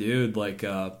anti-Semitic dude. Like,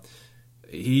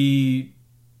 he's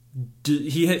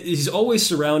always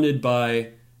surrounded by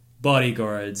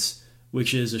bodyguards,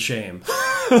 which is a shame.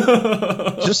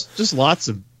 just lots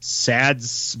of sad,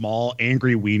 small,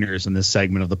 angry wieners in this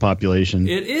segment of the population.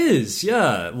 It is,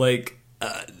 yeah. Like,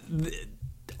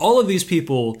 all of these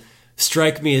people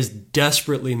strike me as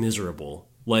desperately miserable.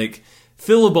 Like,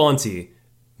 Phil Labonte,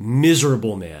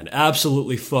 miserable man,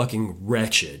 absolutely fucking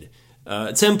wretched.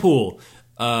 Tim Pool,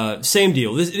 same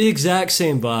deal. The exact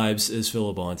same vibes as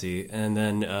Phil Labonte. And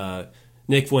then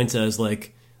Nick Fuentes,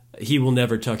 like, he will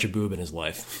never touch a boob in his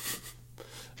life.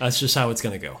 That's just how it's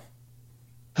going to go.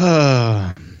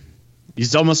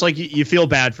 It's almost like you feel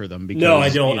bad for them. Because, No, I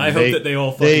don't. you know, I hope that they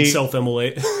all fucking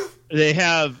self-immolate. They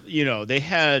have, they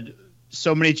had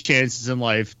so many chances in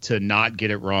life to not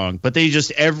get it wrong, but they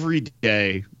just every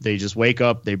day they just wake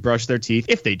up, they brush their teeth.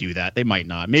 If they do that, they might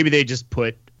not. Maybe they just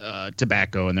put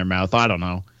tobacco in their mouth. I don't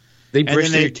know. They brush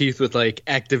their teeth with like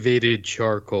activated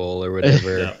charcoal or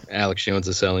whatever Alex Jones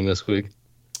is selling this week.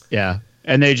 Yeah.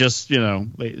 And they just,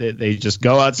 they just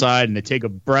go outside and they take a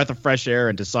breath of fresh air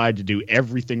and decide to do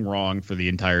everything wrong for the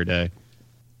entire day.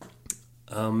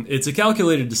 It's a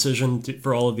calculated decision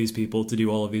for all of these people to do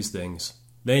all of these things.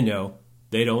 They know.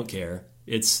 They don't care.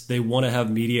 They want to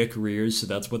have media careers, so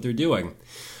that's what they're doing.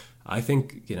 I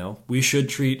think, we should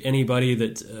treat anybody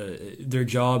that their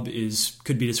job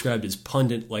could be described as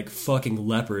pundit like fucking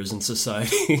lepers in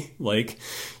society. Like,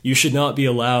 you should not be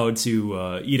allowed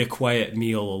to eat a quiet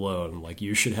meal alone. Like,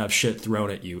 you should have shit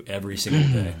thrown at you every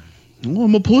single day. Oh,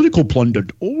 I'm a political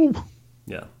pundit. Oh.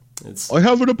 Yeah. I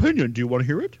have an opinion. Do you want to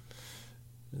hear it?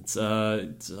 It's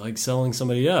like selling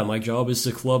somebody, my job is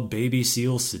to club baby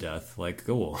seals to death. Like,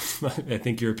 cool. I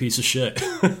think you're a piece of shit.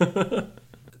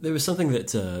 There was something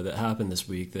that happened this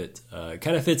week that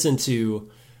kind of fits into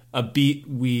a beat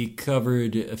we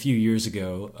covered a few years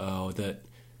ago that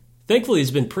thankfully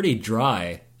has been pretty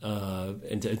dry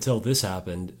until this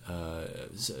happened.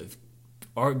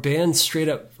 Bands straight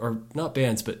up, or not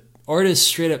bands, but artists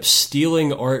straight up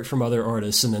stealing art from other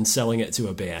artists and then selling it to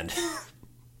a band.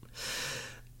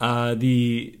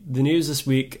 The news this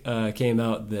week came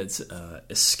out that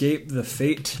Escape the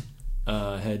Fate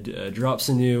had dropped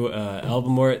some new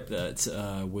album art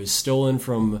that was stolen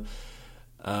from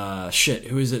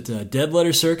who is it? Dead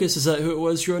Letter Circus? Is that who it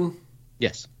was, Jordan?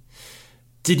 Yes.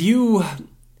 Did you?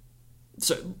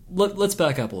 So let's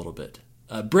back up a little bit.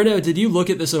 Breno, did you look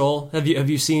at this at all? Have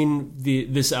you seen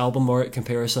this album art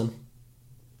comparison?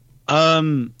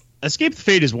 Escape the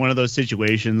Fate is one of those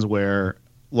situations where,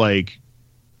 like,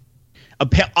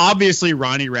 obviously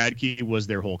Ronnie Radke was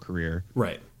their whole career.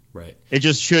 Right. It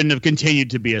just shouldn't have continued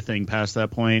to be a thing past that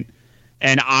point.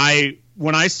 And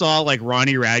when I saw like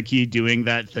Ronnie Radke doing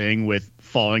that thing with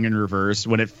Falling in Reverse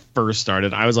when it first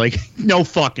started, I was like, no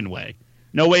fucking way.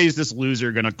 No way is this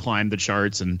loser going to climb the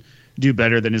charts and do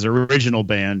better than his original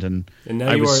band. And now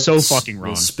I you was are so fucking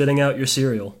wrong. Spitting out your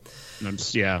cereal.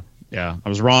 Yeah. I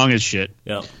was wrong as shit.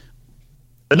 Yeah.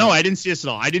 But no, I didn't see this at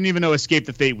all. I didn't even know Escape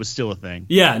the Fate was still a thing.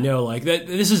 Yeah, no, like that.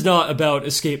 This is not about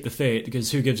Escape the Fate because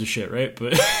who gives a shit, right?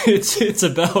 But it's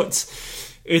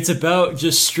about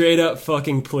just straight up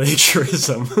fucking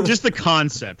plagiarism. Just the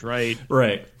concept, right?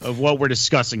 Right. Of what we're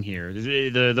discussing here.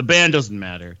 The band doesn't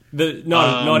matter.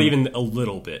 Not even a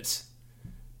little bit.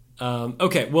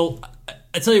 Okay, well,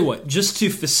 I tell you what. Just to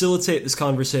facilitate this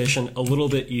conversation a little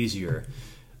bit easier,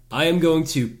 I am going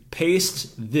to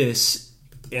paste this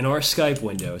in our Skype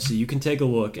window so you can take a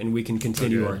look and we can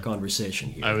continue our conversation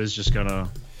here. I was just gonna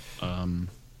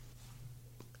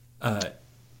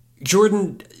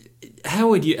Jordan, how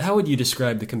would you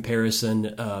describe the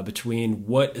comparison between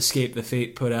what Escape the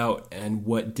Fate put out and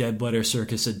what Dead Letter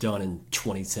Circus had done in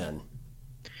 2010?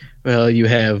 Well, you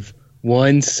have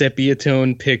one sepia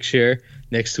tone picture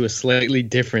next to a slightly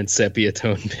different sepia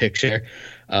tone picture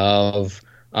of...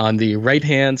 On the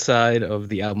right-hand side of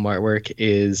the album artwork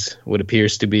is what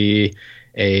appears to be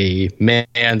a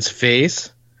man's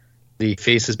face. The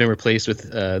face has been replaced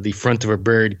with the front of a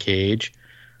bird cage.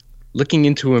 Looking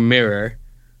into a mirror,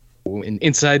 and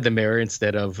inside the mirror,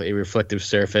 instead of a reflective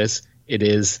surface, it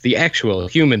is the actual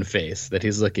human face that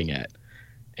he's looking at.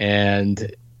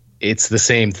 And it's the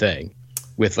same thing,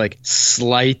 with like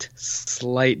slight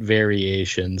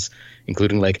variations,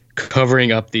 including like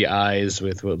covering up the eyes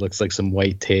with what looks like some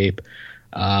white tape,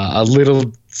 a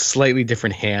little slightly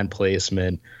different hand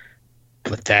placement,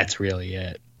 but that's really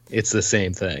it. It's the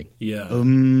same thing. Yeah.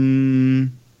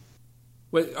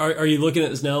 Wait, are you looking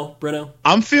at this now, Breno?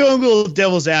 I'm feeling a little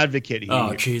devil's advocate here.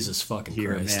 Oh, Jesus fucking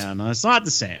Christ. Man. It's not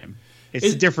the same. It's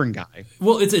a different guy.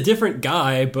 Well, it's a different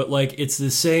guy, but like it's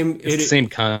the same. It's the same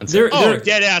concept.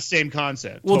 Dead ass same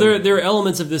concept. Well, totally. there are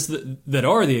elements of this that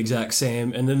are the exact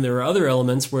same, and then there are other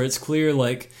elements where it's clear.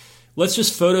 Like, let's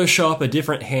just Photoshop a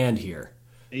different hand here.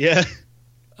 Yeah,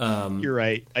 you're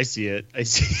right. I see it. Now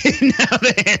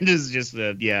the hand is just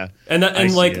yeah. And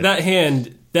that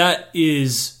hand that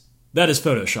is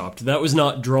photoshopped. That was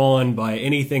not drawn by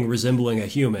anything resembling a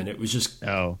human. It was just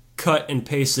cut and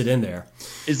pasted in there.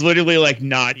 It's literally like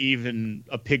not even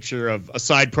a picture of a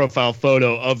side profile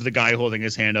photo of the guy holding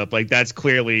his hand up. Like that's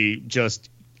clearly just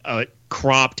a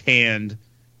cropped hand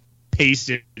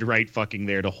pasted right fucking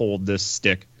there to hold this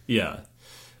stick. Yeah.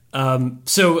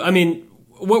 So, I mean,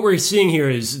 what we're seeing here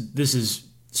is this is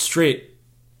straight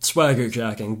swagger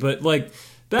jacking, but like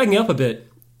backing up a bit,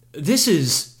 this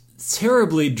is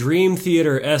terribly Dream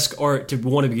Theater-esque art to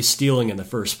want to be stealing in the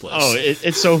first place. Oh,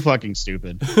 it's so fucking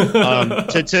stupid.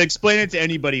 To explain it to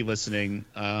anybody listening,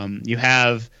 you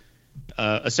have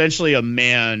essentially a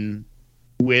man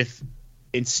with,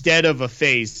 instead of a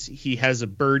face, he has a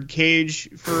bird cage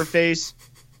for a face,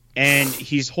 and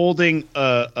he's holding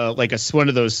one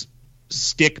of those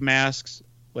stick masks,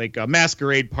 like a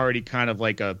masquerade party, kind of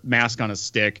like a mask on a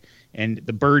stick, and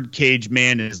the bird cage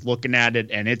man is looking at it,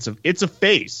 and it's a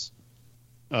face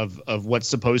of what's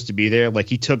supposed to be there. Like,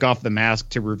 he took off the mask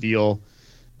to reveal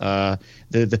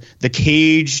the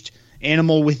caged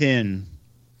animal within.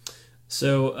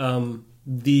 So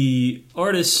the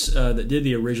artist that did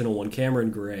the original one,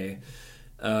 Cameron Gray,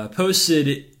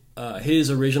 posted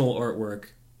his original artwork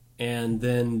and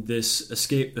then this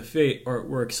Escape the Fate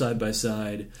artwork side by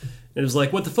side. And it was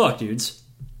like, what the fuck, dudes?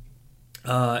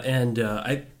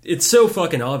 It's so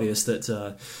fucking obvious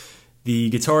that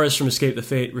the guitarist from Escape the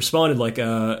Fate responded like,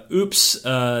 oops,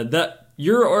 that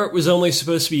your art was only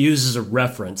supposed to be used as a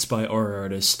reference by our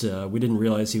artist. We didn't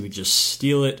realize he would just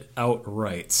steal it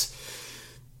outright.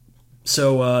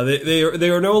 So they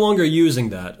are no longer using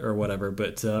that or whatever,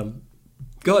 but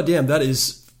goddamn,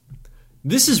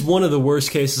 this is one of the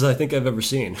worst cases I think I've ever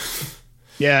seen.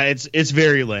 Yeah, it's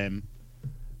very lame.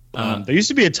 There used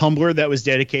to be a Tumblr that was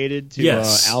dedicated to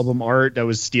album art that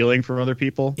was stealing from other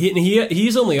people.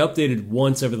 He's only updated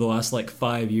once over the last like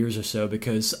 5 years or so,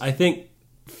 because I think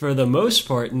for the most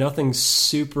part nothing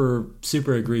super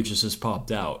egregious has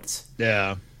popped out.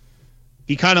 Yeah,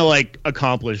 he kind of like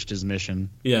accomplished his mission.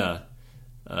 Yeah.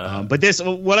 But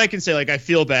what I can say, like, I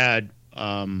feel bad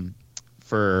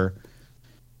for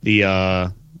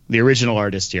the original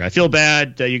artist here. I feel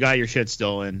bad that you got your shit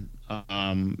stolen.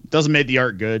 Doesn't make the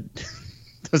art good.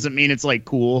 Doesn't mean it's like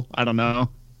cool. I don't know.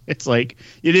 It's like,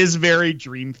 it is very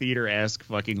Dream Theater-esque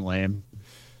fucking lame.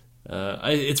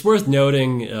 It's worth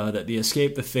noting that the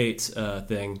Escape the Fate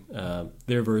thing,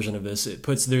 their version of this, it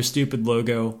puts their stupid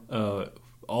logo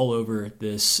all over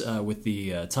this with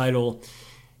the title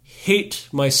Hate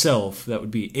Myself. That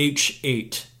would be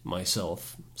H8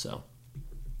 Myself. So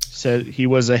said he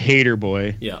was a hater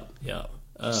boy. Yeah.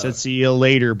 Said see you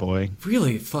later, boy.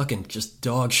 Really fucking just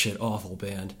dog shit awful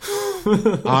band.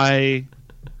 I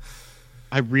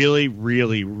really,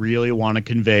 really, really want to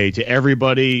convey to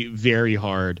everybody very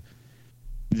hard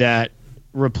that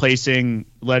replacing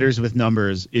letters with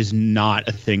numbers is not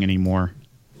a thing anymore.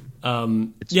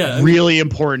 It's really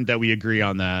important that we agree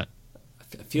on that.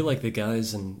 I feel like the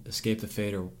guys in Escape the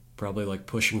Fate are probably like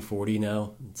pushing 40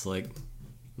 now. It's like,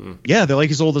 yeah, they're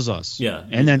like as old as us. Yeah,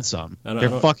 and then some. They're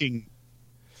fucking.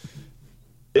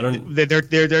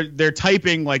 They're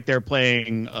typing like they're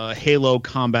playing Halo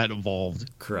Combat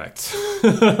Evolved. Correct.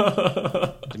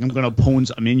 I'm gonna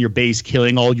pwn. I'm in your base,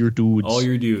 killing all your dudes. All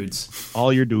your dudes.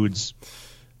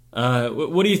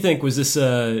 What do you think? Was this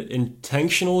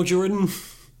intentional, Jordan?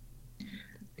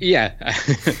 Yeah,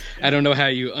 I don't know how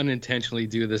you unintentionally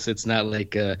do this. It's not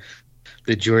like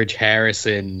the George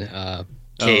Harrison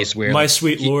case where My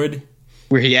Sweet Lord,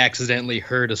 where he accidentally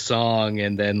heard a song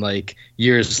and then like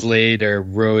years later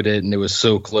wrote it, and it was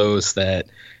so close that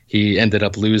he ended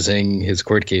up losing his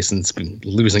court case and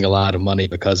losing a lot of money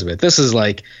because of it. This is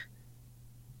like,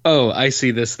 oh, I see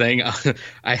this thing.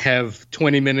 I have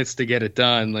 20 minutes to get it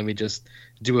done. Let me just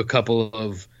do a couple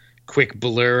of quick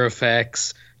blur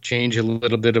effects, change a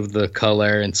little bit of the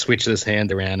color, and switch this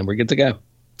hand around, and we're good to go.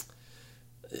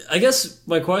 I guess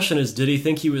my question is, did he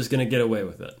think he was going to get away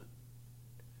with it?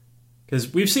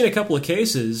 Because we've seen a couple of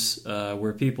cases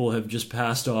where people have just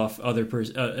passed off another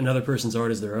person's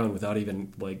art as their own without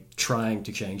even like trying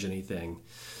to change anything.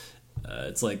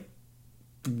 It's like,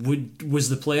 was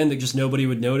the plan that just nobody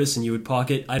would notice and you would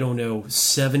pocket, I don't know,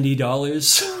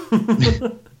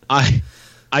 $70?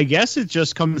 I guess it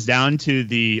just comes down to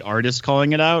the artist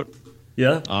calling it out.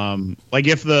 Yeah. Like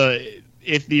if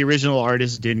the original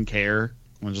artist didn't care,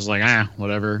 was just like,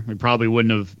 whatever, we probably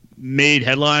wouldn't have made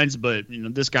headlines, but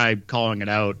this guy calling it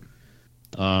out,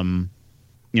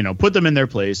 put them in their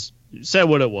place, said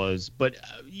what it was. But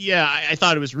I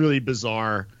thought it was really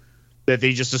bizarre that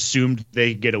they just assumed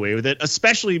they could get away with it,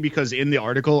 especially because in the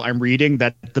article I'm reading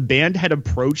that the band had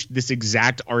approached this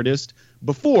exact artist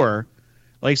before,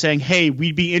 like saying, hey,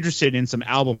 we'd be interested in some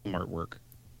album artwork.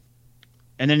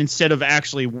 And then instead of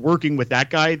actually working with that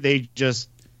guy, they just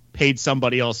paid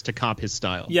somebody else to comp his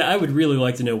style. Yeah, I would really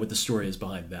like to know what the story is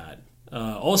behind that.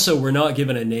 Also, we're not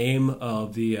given a name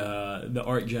of the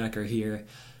art jacker here.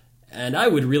 And I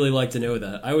would really like to know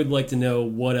that. I would like to know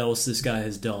what else this guy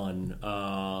has done,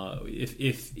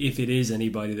 if it is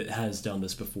anybody that has done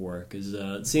this before, because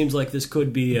it seems like this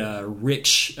could be a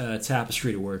rich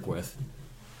tapestry to work with.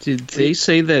 Did they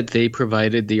say that they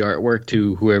provided the artwork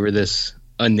to whoever this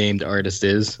unnamed artist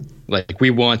is? Like, we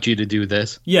want you to do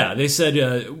this? Yeah, they said.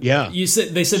 Yeah. They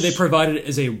said they provided it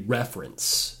as a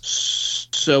reference.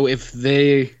 So if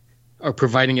they are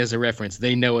providing as a reference,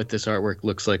 they know what this artwork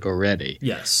looks like already.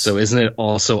 Yes. So isn't it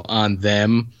also on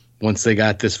them, once they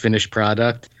got this finished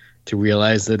product, to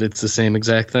realize that it's the same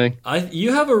exact thing?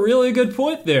 You have a really good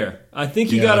point there. I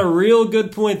think you got a real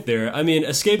good point there. I mean,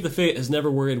 Escape the Fate has never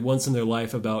worried once in their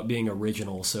life about being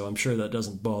original, so I'm sure that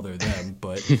doesn't bother them.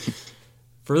 But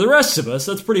for the rest of us,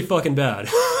 that's pretty fucking bad.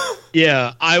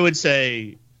 Yeah, I would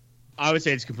say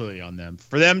it's completely on them.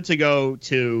 For them to go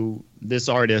to this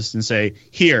artist and say,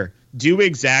 here, do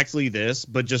exactly this,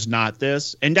 but just not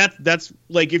this. And that's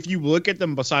like, if you look at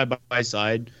them side by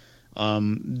side,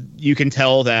 you can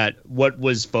tell that what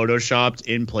was photoshopped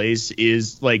in place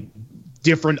is like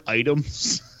different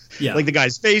items. Yeah. Like the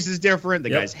guy's face is different, the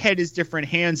guy's head is different,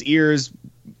 hands, ears,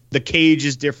 the cage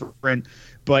is different,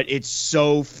 but it's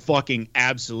so fucking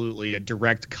absolutely a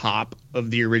direct cop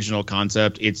of the original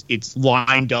concept. It's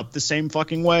lined up the same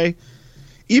fucking way.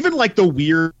 Even like the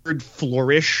weird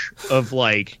flourish of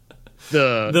like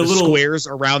the little squares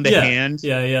around the hand.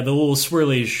 Yeah, the little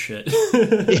swirly shit.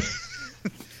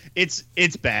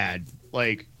 It's bad.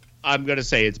 Like, I'm going to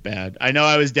say it's bad. I know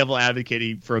I was devil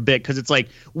advocating for a bit because it's like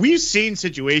we've seen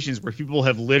situations where people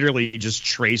have literally just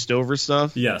traced over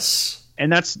stuff. Yes.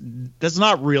 And that's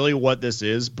not really what this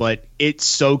is, but it's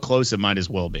so close it might as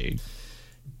well be.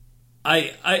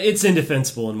 It's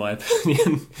indefensible in my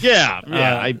opinion. Yeah,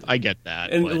 I get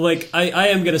that. And but. like, I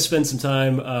am going to spend some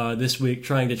time this week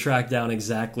trying to track down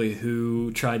exactly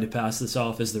who tried to pass this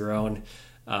off as their own,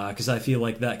 because I feel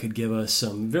like that could give us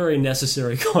some very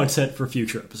necessary content for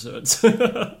future episodes.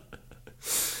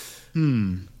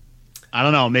 I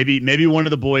don't know. Maybe one of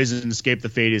the boys in Escape the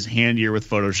Fate is handier with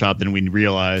Photoshop than we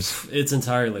realize. It's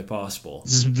entirely possible.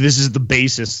 This is the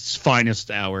basist's finest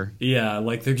hour. Yeah,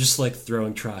 like they're just like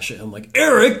throwing trash at him, like,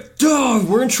 Eric, dog,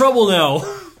 we're in trouble now.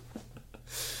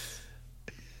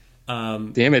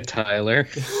 Damn it, Tyler.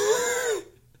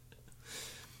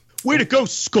 Way to go,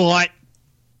 Scott.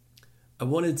 I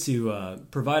wanted to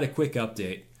provide a quick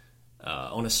update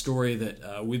on a story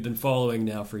that we've been following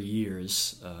now for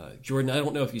years. Jordan, I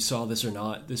don't know if you saw this or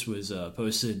not. This was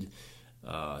posted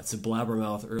to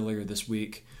Blabbermouth earlier this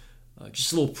week.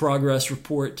 Just a little progress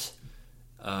report.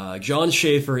 John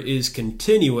Schaefer is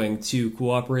continuing to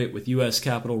cooperate with U.S.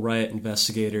 Capitol riot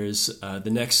investigators.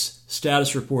 The next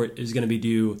status report is going to be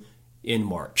due in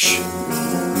March.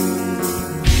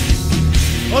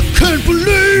 I can't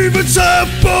believe it's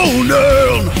happening.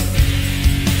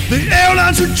 The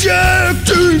airline's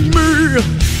rejecting me.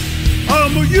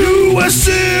 I'm a U.S.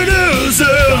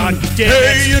 citizen,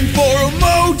 paying for a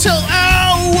motel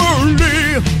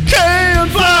hourly.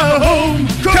 Can't fly home,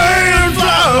 can't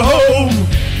fly home.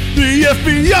 The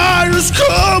FBI is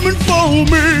coming for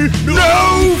me.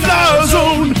 No fly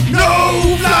zone,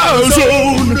 no fly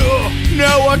zone.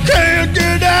 Now I can't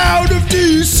get out of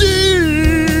D.C.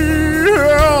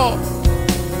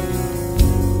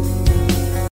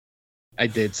 I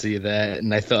did see that,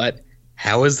 and I thought,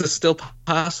 how is this still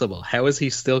possible? How is he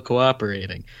still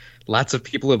cooperating? Lots of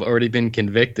people have already been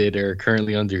convicted or are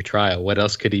currently under trial. What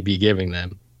else could he be giving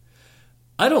them?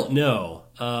 I don't know.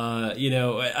 I did.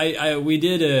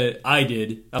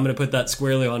 I'm going to put that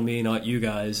squarely on me, not you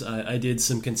guys. I did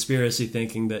some conspiracy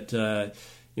thinking that,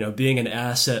 being an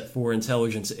asset for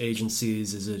intelligence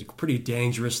agencies is a pretty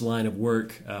dangerous line of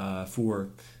work for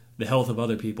the health of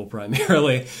other people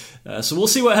primarily. So we'll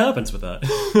see what happens with that.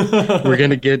 We're going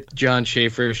to get John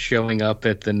Schaefer showing up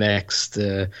at the next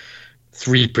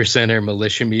 3%er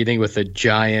militia meeting with a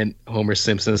giant Homer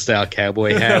Simpson style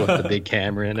cowboy hat with a big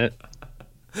camera in it.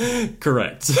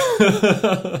 Correct.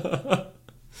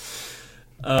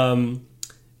 I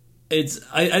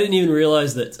didn't even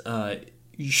realize that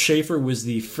Schaefer was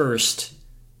the first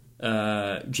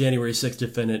January 6th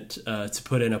defendant to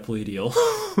put in a plea deal.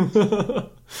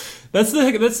 That's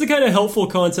the kind of helpful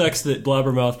context that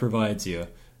Blabbermouth provides you.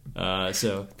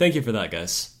 So thank you for that,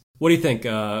 guys. What do you think?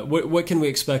 What can we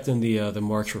expect in the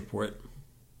March report?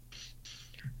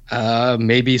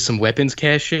 Maybe some weapons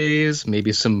caches,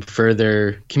 maybe some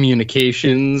further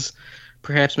communications,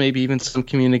 perhaps maybe even some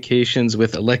communications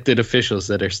with elected officials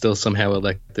that are still somehow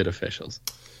elected officials.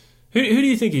 Who do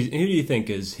you think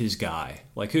is his guy?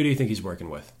 Like, who do you think he's working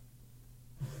with?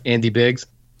 Andy Biggs.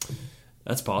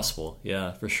 That's possible.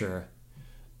 Yeah, for sure.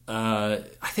 I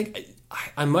think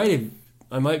I might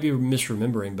be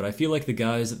misremembering, but I feel like the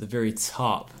guys at the very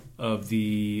top of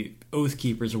the Oath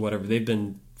Keepers or whatever, they've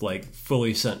been like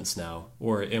fully sentenced now,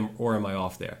 or am I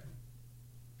off there?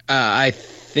 I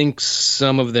think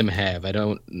some of them have. I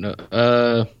don't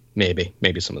know. Maybe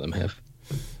some of them have.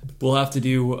 We'll have to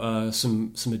do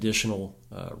some additional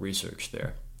research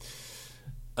there.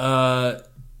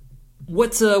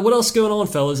 What else going on,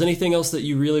 fellas? Anything else that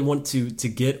you really want to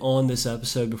get on this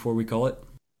episode before we call it?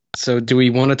 So do we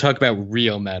want to talk about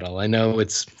real metal? I know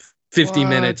it's 50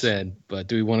 minutes in, but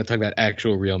do we want to talk about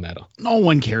actual real metal? No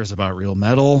one cares about real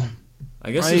metal.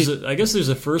 I guess there's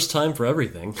a first time for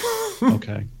everything.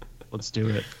 Okay, let's do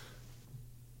it.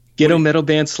 Ghetto metal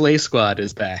band Slay Squad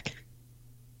is back.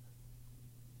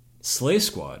 Slay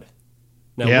Squad.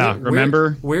 Now, Yeah,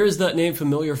 remember? Where is that name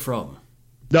familiar from?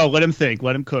 No, let him think.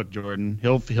 Let him cook, Jordan.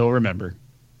 He'll remember.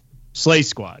 Slay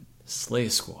Squad. Slay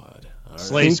Squad. All right.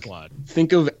 Slay Squad.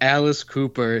 Think of Alice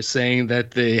Cooper saying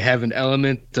that they have an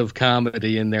element of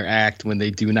comedy in their act when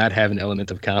they do not have an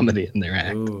element of comedy in their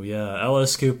act. Ooh, yeah.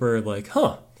 Alice Cooper, like,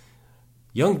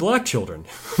 young black children.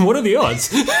 What are the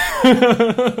odds?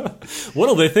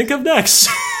 What'll they think of next?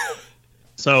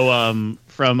 So,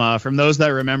 from those that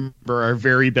remember our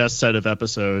very best set of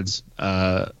episodes,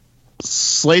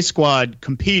 Slay Squad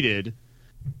competed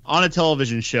on a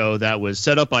television show that was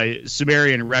set up by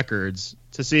Sumerian Records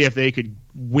to see if they could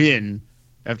win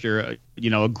after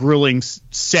a grueling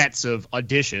sets of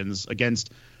auditions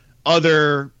against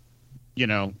other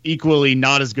equally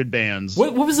not as good bands.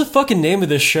 What was the fucking name of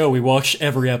this show we watched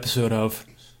every episode of?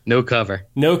 No cover.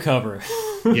 No cover.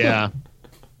 Yeah.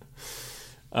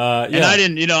 Yeah. And I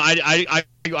didn't,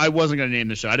 I wasn't going to name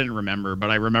the show. I didn't remember, but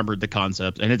I remembered the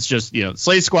concept. And it's just,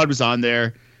 Slay Squad was on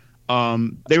there.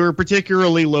 They were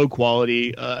particularly low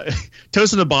quality.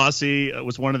 Tosin Abasi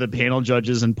was one of the panel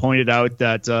judges and pointed out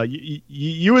that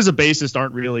you as a bassist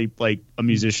aren't really like a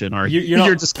musician, are you? You're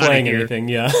not just playing anything,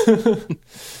 yeah.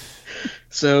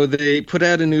 So they put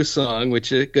out a new song,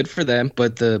 which is good for them.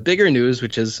 But the bigger news,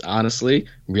 which is honestly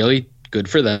really good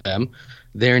for them,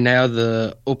 they're now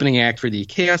the opening act for the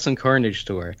Chaos and Carnage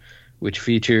tour, which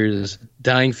features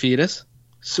Dying Fetus,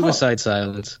 Suicide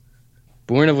Silence,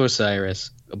 Born of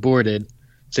Osiris, Aborted,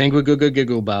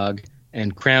 Sanguigugugigglebog,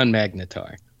 and Crown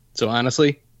Magnetar. So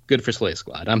honestly, good for Slay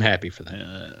Squad. I'm happy for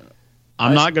them.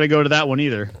 I'm not going to go to that one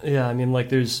either. Yeah, I mean,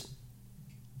 like,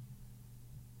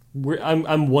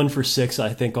 I'm 1 for 6,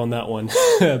 I think, on that one,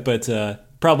 but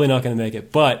probably not going to make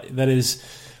it. But that is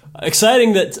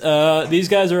exciting that these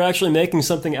guys are actually making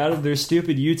something out of their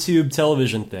stupid YouTube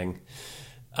television thing.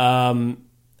 I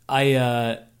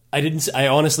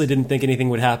honestly didn't think anything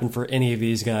would happen for any of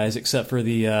these guys except for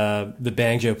the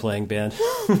banjo playing band.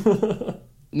 And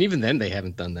even then, they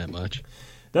haven't done that much.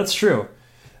 That's true.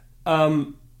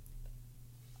 I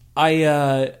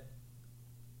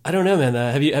don't know, man.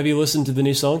 Have you listened to the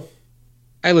new song?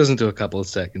 I listened to a couple of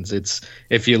seconds. It's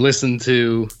if you listen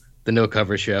to the No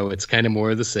Cover show, it's kind of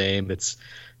more of the same. It's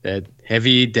that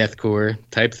heavy deathcore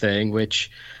type thing,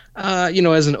 which,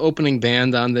 as an opening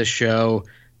band on this show,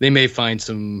 they may find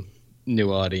some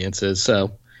new audiences.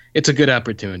 So it's a good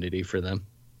opportunity for them.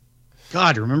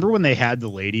 God, remember when they had the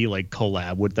lady like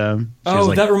collab with them?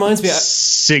 That reminds me.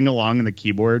 Sing along on the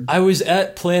keyboard. I was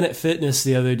at Planet Fitness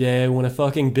the other day when a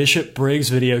fucking Bishop Briggs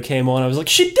video came on. I was like,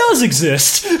 she does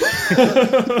exist.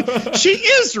 She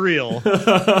is real.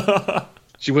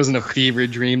 She wasn't a fever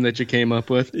dream that you came up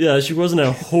with. Yeah, she wasn't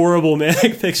a horrible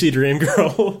manic pixie dream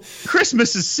girl.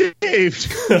 Christmas is saved.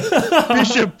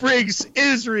 Bishop Briggs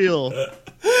is real.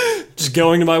 Just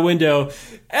going to my window.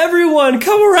 Everyone,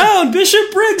 come around!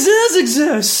 Bishop Briggs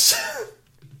exists!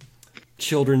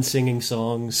 Children singing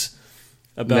songs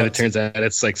about... And then it turns out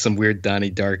it's like some weird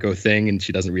Donnie Darko thing and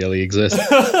she doesn't really exist.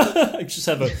 I just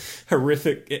have a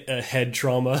horrific head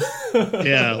trauma.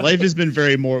 Yeah, life has been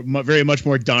very much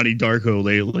more Donnie Darko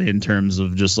lately in terms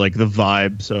of just like the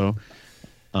vibe. So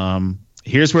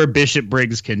here's where Bishop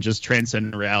Briggs can just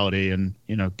transcend reality and,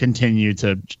 continue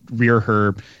to rear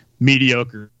her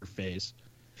mediocre face.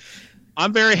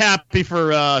 I'm very happy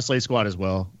for Slay Squad as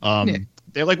well. Yeah.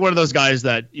 They're like one of those guys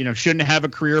that shouldn't have a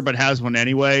career but has one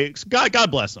anyway.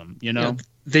 God bless them. Yeah,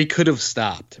 they could have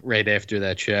stopped right after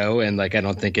that show, and I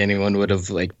don't think anyone would have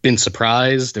been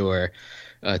surprised or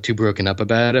too broken up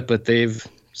about it. But they've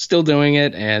still doing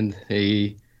it, and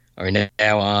they are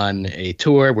now on a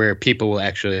tour where people will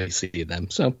actually see them.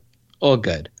 So all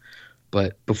good.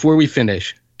 But before we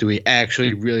finish, do we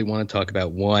actually really want to talk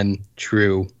about one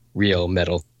true real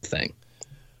metal thing?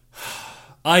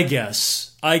 I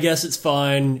guess it's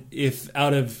fine if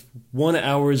out of 1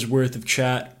 hour's worth of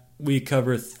chat, we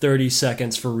cover 30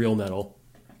 seconds for real metal.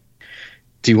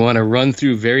 Do you want to run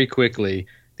through very quickly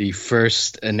the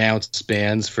first announced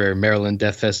bands for Maryland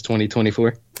Death Fest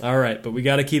 2024? All right, but we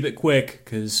got to keep it quick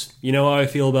because you know how I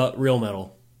feel about real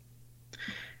metal.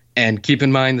 And keep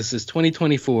in mind, this is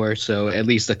 2024, so at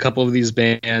least a couple of these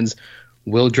bands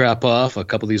will drop off. A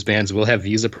couple of these bands will have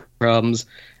visa problems.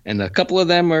 And a couple of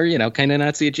them are, kind of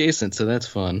Nazi adjacent, so that's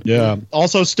fun. Yeah.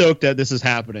 Also stoked that this is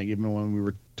happening, even when we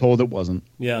were told it wasn't.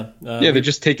 Yeah. Yeah, they're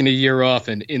just taking a year off,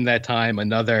 and in that time,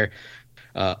 another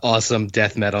awesome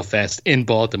death metal fest in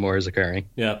Baltimore is occurring.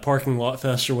 Yeah, parking lot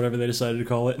fest or whatever they decided to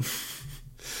call it.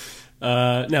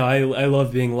 No, I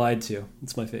love being lied to.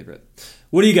 It's my favorite.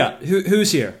 What do you got?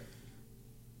 Who's here?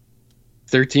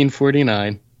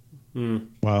 1349.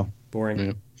 Wow. Boring.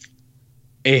 Yeah.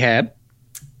 Ahab.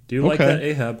 Do you like Okay. that,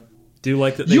 Ahab? Do you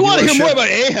like that? They You do want to our hear show? more about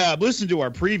Ahab? Listen to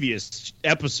our previous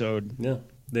episode. Yeah,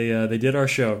 they did our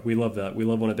show. We love that. We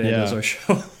love when a band Yeah. does our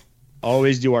show.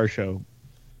 Always do our show.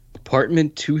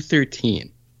 Apartment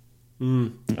 213.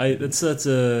 That's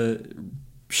a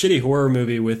shitty horror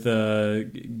movie with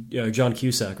John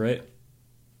Cusack, right?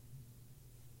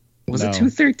 Was No. it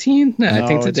 213? No, I No,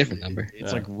 think it's a it's- different number.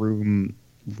 It's like room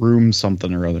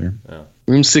something or other.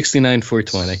 Room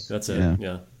 69420. That's it. Yeah.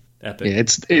 Yeah, epic. Yeah,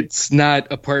 it's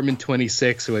not Apartment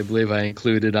 26, who I believe I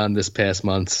included on this past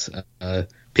month's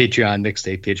Patreon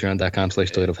mixtape,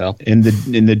 patreon.com/toidofhell.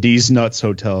 In the D's Nuts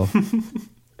Hotel.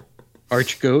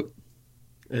 Archgoat,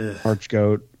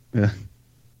 Archgoat. Yeah.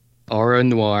 Aura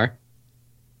Noir,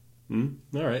 All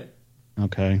right.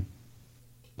 Okay.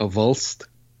 Avulsed,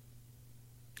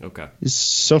 Okay.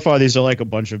 So far, these are like a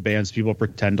bunch of bands people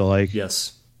pretend to like.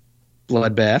 Yes.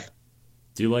 Bloodbath.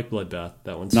 Do you like Bloodbath?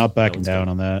 That one's Not backing that down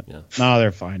one's on that. Yeah. No,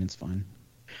 they're fine. It's fine.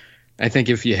 I think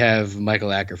if you have Michael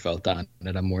Ackerfeld on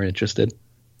it, I'm more interested.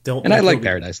 Don't. And I like Kobe-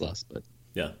 Paradise Lost, but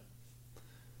Yeah.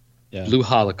 Yeah. Blue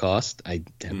Holocaust, I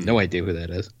have no idea who that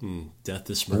is. Death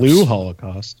to Smurfs. Blue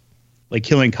Holocaust. Like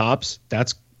killing cops.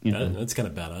 That's, That's kind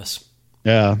of badass.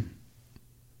 yeah.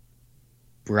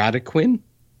 Brodequin?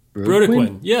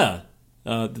 Brodequin. Yeah.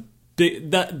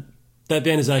 That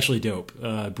band is actually dope.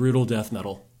 Brutal death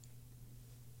metal.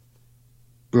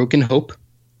 Broken Hope?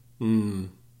 Don't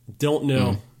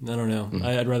know. I don't know.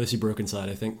 I'd rather see Broken Side,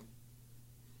 I think.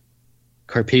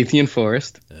 Carpathian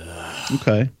Forest?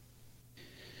 Okay.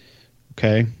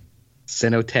 Okay.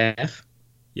 Cenotaph?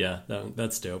 Yeah,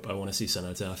 that's dope. I want to see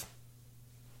Cenotaph.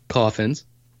 Coffins?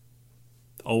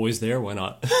 Always there. Why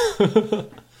not?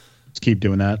 Let's keep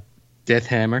doing that. Death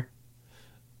Hammer?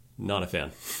 Not a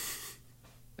fan.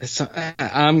 So,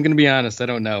 I'm gonna be honest. I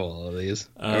don't know all of these,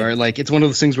 or like it's one of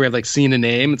those things where I've like seen a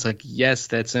name. It's like, yes,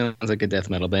 that sounds like a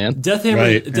death metal band. Death Hammer.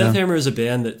 Right, Death yeah. Hammer is a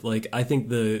band that, like, I think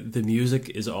the music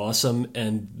is awesome,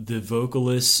 and the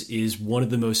vocalist is one of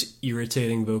the most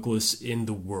irritating vocalists in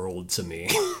the world to me.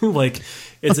 Like,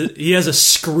 he has a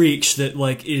screech that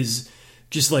like is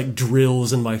just like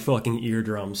drills in my fucking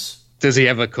eardrums. Does he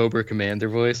have a Cobra Commander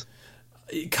voice?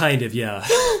 Kind of, yeah.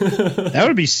 That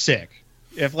would be sick.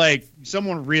 If like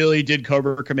someone really did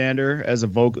Cobra Commander as a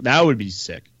vocal, that would be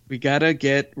sick. We gotta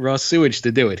get Raw Sewage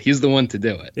to do it. He's the one to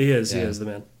do it. He is the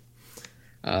man.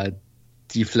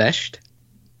 Defleshed,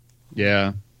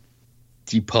 Yeah.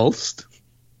 Depulsed,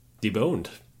 Deboned.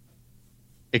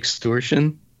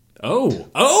 Extortion.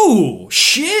 Oh,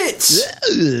 shit!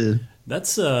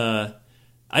 That's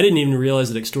I didn't even realize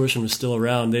that Extortion was still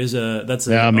around. Me either. That's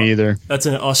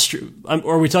an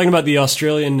are we talking about the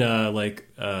Australian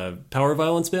power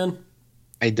violence band?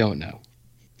 I don't know.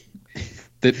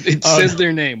 It says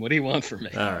their name. What do you want from me?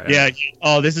 All right. Yeah.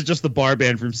 Oh, this is just the bar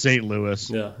band from St. Louis.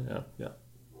 Yeah.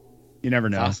 You never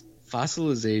know.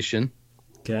 Fossilization.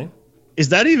 Okay. Is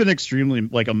that even extremely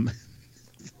like a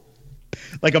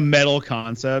metal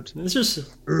concept? It's just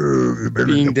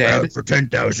Being dead. For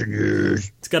 10,000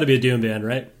 years. it's got to be a doom band,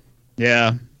 right?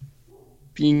 Yeah.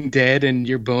 Being dead and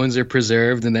your bones are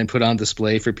preserved and then put on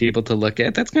display for people to look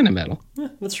at. That's kind of metal. Yeah,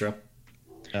 that's true.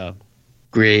 Oh.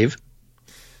 Grave.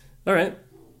 All right.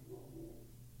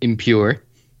 Impure.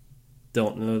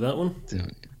 Don't know that one.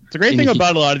 The great thing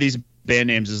about a lot of these band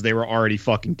names is they were already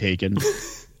fucking taken.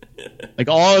 Like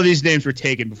all of these names were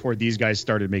taken before these guys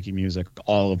started making music.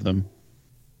 All of them.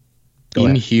 Go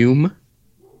ahead. Inhume.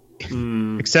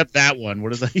 Except that one. What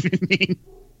does that even mean?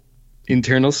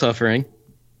 Internal Suffering.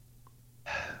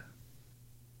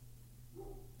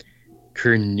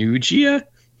 Carnugia.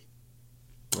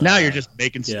 Now you're just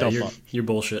making Yeah, stuff up. you're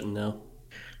bullshitting now.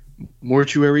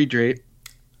 Mortuary Drape.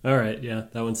 All right. Yeah,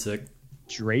 that one's sick.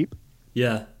 Drape.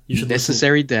 Yeah, you should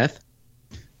Necessary Death.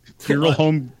 Funeral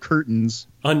home curtains.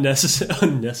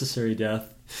 Unnecessary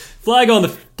death. Flag on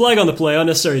the play.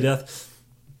 Unnecessary death.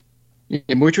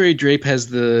 Yeah, Mortuary Drape has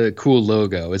the cool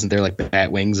logo. Isn't there like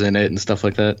bat wings in it and stuff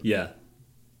like that? Yeah.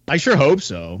 I sure hope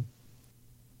so.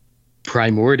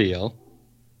 Primordial.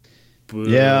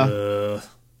 Yeah. Bleh.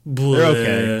 They're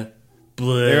okay.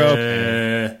 Bleh. They're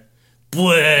okay.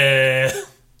 Bleh.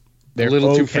 They're a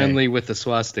little too okay. friendly with the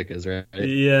swastikas, right?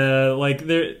 Yeah, like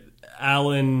they're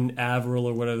Alan Averill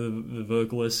or whatever the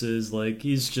vocalist is. Like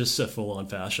he's just a full-on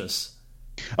fascist.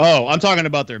 Oh, I'm talking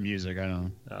about their music.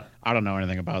 Ah. I don't know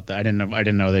anything about that. I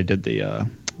didn't know they did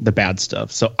the bad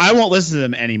stuff. So I won't listen to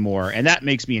them anymore, and that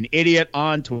makes me an idiot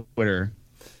on Twitter.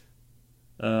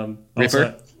 Also-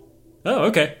 Ripper? Oh,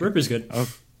 okay. Ripper's good.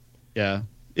 Yeah.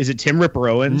 Is it Tim Ripper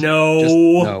Owens? No.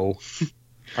 No.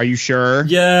 Are you sure?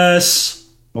 Yes.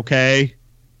 Okay.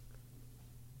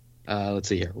 Let's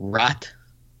see here. Rot.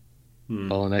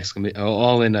 All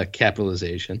in a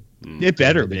capitalization. It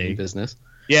better Big be. business.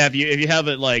 Yeah, if you have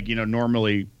it like,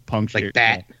 normally punctuated,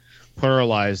 Like that.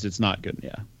 pluralized, it's not good.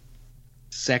 Yeah.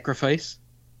 Sacrifice.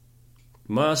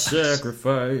 My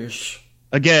sacrifice.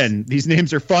 Again, these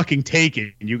names are fucking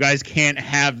taken. You guys can't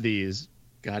have these.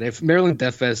 God, if Maryland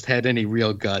Death Fest had any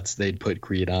real guts, they'd put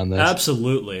Creed on this.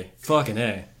 Absolutely. Fucking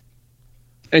A.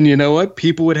 And you know what?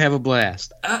 People would have a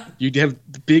blast. You'd have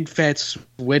the big, fat,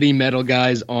 sweaty metal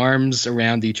guys, arms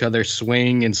around each other,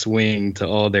 swing and swing to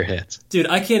all their hits. Dude,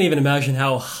 I can't even imagine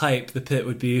how hype the pit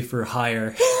would be for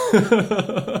Higher.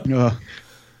 Ugh.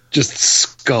 Just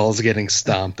skulls getting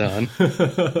stomped on.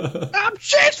 I'm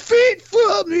 6 feet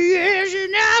from the edge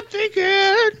and I'm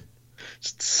thinking.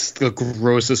 Just the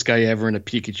grossest guy ever in a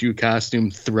Pikachu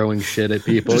costume throwing shit at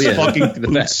people. Just Yeah, fucking the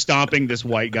best. stomping this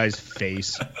white guy's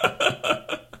face.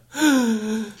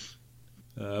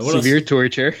 What Severe else?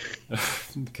 torture.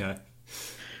 Okay.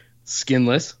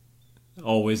 Skinless.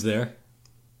 Always there.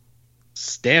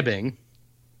 Stabbing.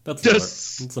 That's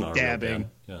Just that's not a real stabbing. band.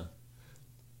 Yeah.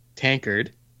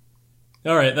 Tankard.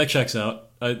 All right, that checks out.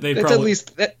 They That's probably. at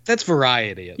least that's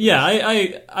variety. At Yeah,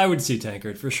 I would see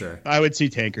Tankard for sure. I would see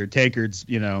Tankard. Tankard's,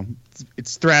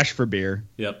 it's thrash for beer.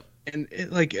 Yep. And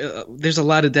there's a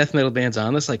lot of death metal bands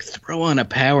on this. Like, throw on a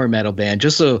power metal band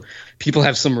just so people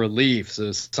have some relief. So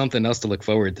it's something else to look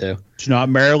forward to. It's not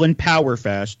Maryland Power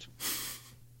Fest.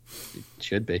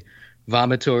 Should be.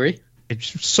 Vomitory. It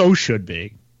so should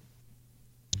be.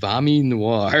 Vomi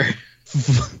Noir.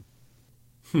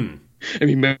 I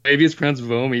mean, maybe it's pronounced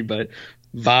Vomi, but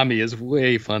Vomi is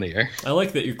way funnier. I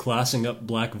like that you're classing up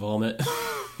Black Vomit.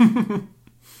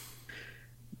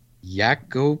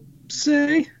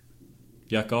 Yakobse?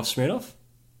 Yakov Smirnov?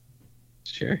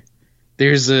 Sure.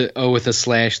 There's with a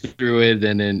slash through it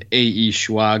and an A.E.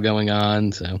 schwa going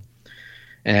on. So,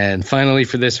 and finally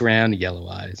for this round, Yellow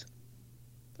Eyes.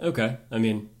 Okay. I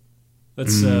mean,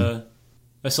 that's I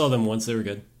saw them once. They were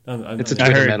good. It's a I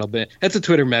Twitter heard- metal band. That's a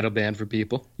Twitter metal band for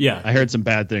people. yeah. I heard some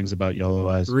bad things about Yellow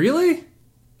Eyes. Really?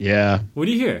 Yeah. What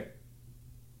do you hear?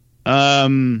 I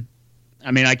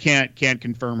mean, I can't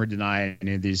confirm or deny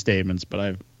any of these statements,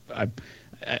 but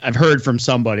I've heard from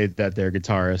somebody that their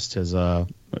guitarist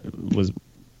was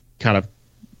kind of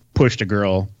pushed a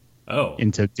girl Oh.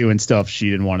 into doing stuff she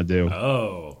didn't want to do.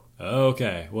 Oh.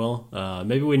 Okay. Well,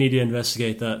 maybe we need to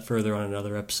investigate that further on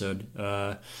another episode.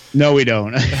 No, we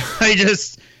don't.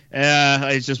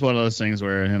 It's just one of those things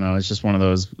where it's just one of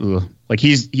those. Ugh. Like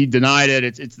he denied it.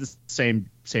 It's the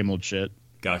same old shit.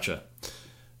 Gotcha.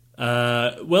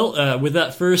 With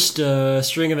that first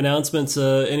string of announcements,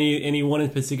 any one in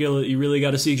particular that you really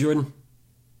got to see, Jordan?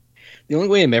 The only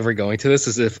way I'm ever going to this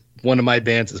is if one of my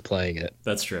bands is playing it.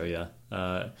 That's true,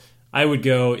 yeah. I would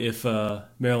go if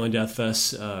Maryland Death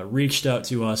Fest reached out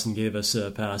to us and gave us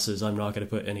passes. I'm not going to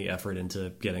put any effort into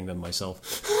getting them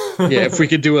myself. Yeah, if we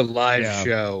could do a live Yeah.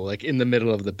 show, like in the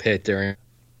middle of the pit during,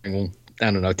 I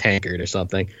don't know, Tankard or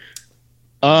something.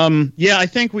 Yeah, I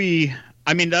think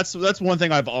that's one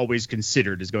thing I've always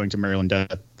considered is going to Maryland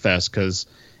Death Fest because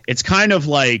it's kind of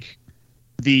like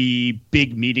the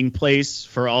big meeting place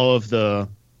for all of the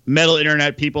metal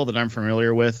internet people that I'm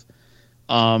familiar with.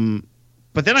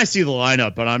 But then I see the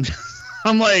lineup, and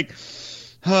I'm like,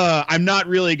 I'm not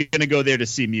really going to go there to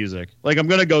see music. Like, I'm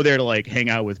going to go there to like hang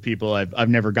out with people I've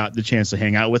never got the chance to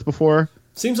hang out with before.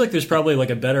 Seems like there's probably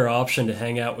like a better option to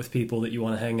hang out with people that you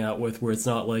want to hang out with, where it's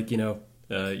not like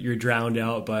you're drowned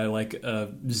out by like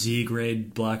a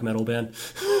Z-grade black metal band.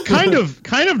 kind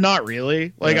of not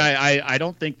really. Like Yeah. I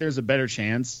don't think there's a better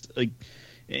chance. Like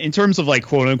in terms of like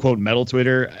quote unquote metal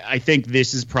Twitter, I think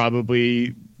this is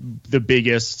probably the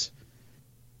biggest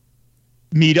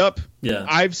meetup Yeah.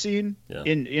 I've seen Yeah.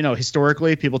 in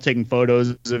historically, people taking photos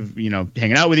of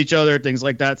hanging out with each other, things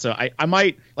like that. So I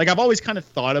might, like, I've always kind of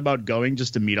thought about going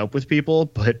just to meet up with people,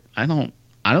 but I don't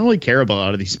really care about a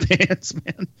lot of these bands,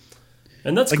 man.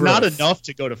 And that's like not growth. enough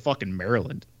to go to fucking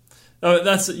Maryland. Oh,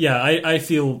 that's I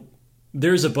feel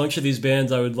there's a bunch of these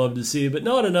bands I would love to see, but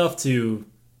not enough to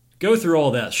go through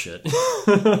all that shit.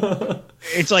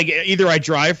 It's like either I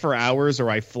drive for hours or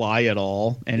I fly at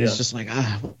all, and it's just like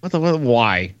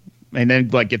why? And then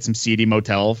like get some seedy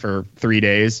motel for 3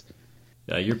 days.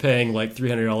 Yeah, you're paying like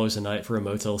 $300 a night for a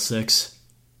Motel 6.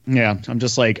 Yeah, I'm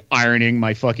just like ironing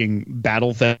my fucking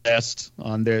battle vest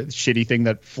on the shitty thing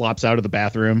that flops out of the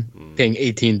bathroom. Paying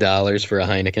 $18 for a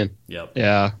Heineken. Yep.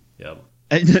 Yeah. Yep.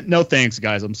 No thanks,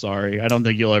 guys. I'm sorry. I don't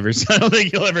think you'll ever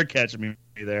catch me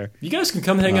there. You guys can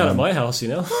come hang out at my house, you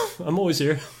know? I'm always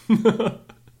here. You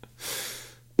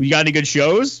got any good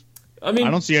shows? I mean,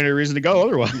 I don't see any reason to go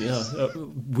otherwise. yeah,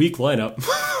 weak lineup.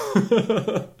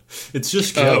 It's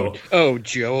just Joe. Oh,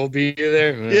 Joe will be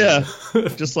there? Yeah.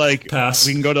 Just like Pass.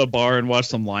 we can go to a bar and watch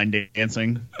some line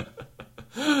dancing.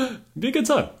 Be a good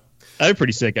time. That'd be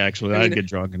pretty sick, actually. I'd mean, get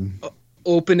drunk and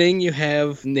Opening, you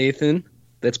have Nathan.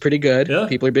 That's pretty good. Yeah.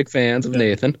 People are big fans of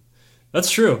Nathan. That's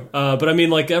true. But I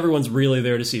mean, like, everyone's really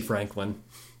there to see Franklin.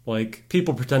 Like,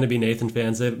 people pretend to be Nathan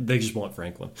fans. They just want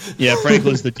Franklin. yeah,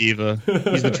 Franklin's the diva.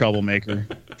 He's the troublemaker.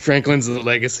 Franklin's the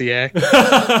legacy act.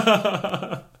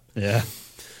 Yeah.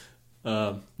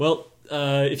 Well,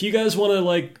 if you guys want to,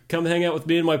 like, come hang out with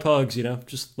me and my pugs, you know,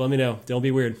 just let me know. Don't be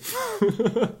weird.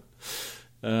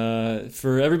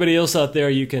 For everybody else out there,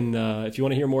 you can, if you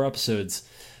want to hear more episodes,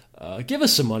 give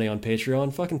us some money on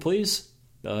Patreon. Fucking please.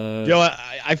 Joe,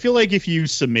 I feel like if you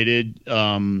submitted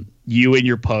you and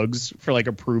your pugs for like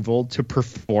approval to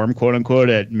perform, quote unquote,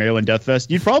 at Maryland Death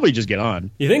Fest, you'd probably just get on.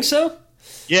 You think so?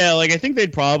 Yeah, like I think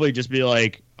they'd probably just be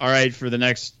like, all right, for the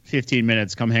next 15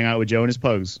 minutes, come hang out with Joe and his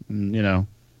pugs. And, you know,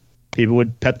 people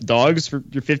would pet the dogs for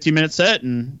your 15-minute set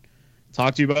and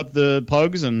talk to you about the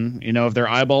pugs and, you know, if their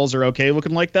eyeballs are okay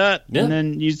looking like that. Yeah. And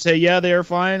then you'd say, yeah, they are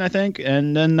fine, I think.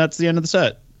 And then that's the end of the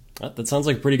set. That sounds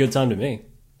like a pretty good time to me.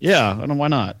 Yeah, I don't know why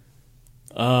not.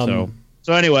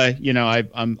 So anyway, you know,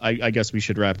 I guess we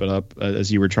should wrap it up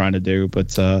as you were trying to do,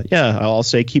 but yeah, I'll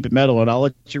say keep it metal, and I'll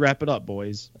let you wrap it up,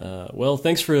 boys. Well,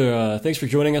 thanks for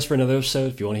joining us for another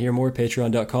episode. If you want to hear more,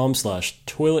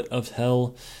 patreon.com/toilet of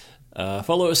hell.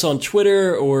 Follow us on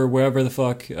Twitter or wherever the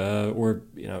fuck, or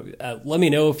you know, let me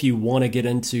know if you want to get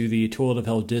into the Toilet of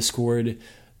Hell Discord.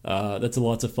 That's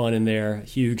lots of fun in there.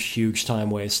 Huge time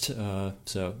waste.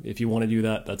 So if you want to do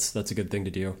that, that's a good thing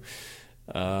to do.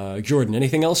 Jordan,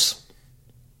 anything else?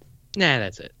 Nah,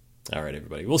 that's it. All right,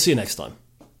 everybody. We'll see you next time.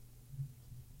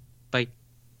 Bye.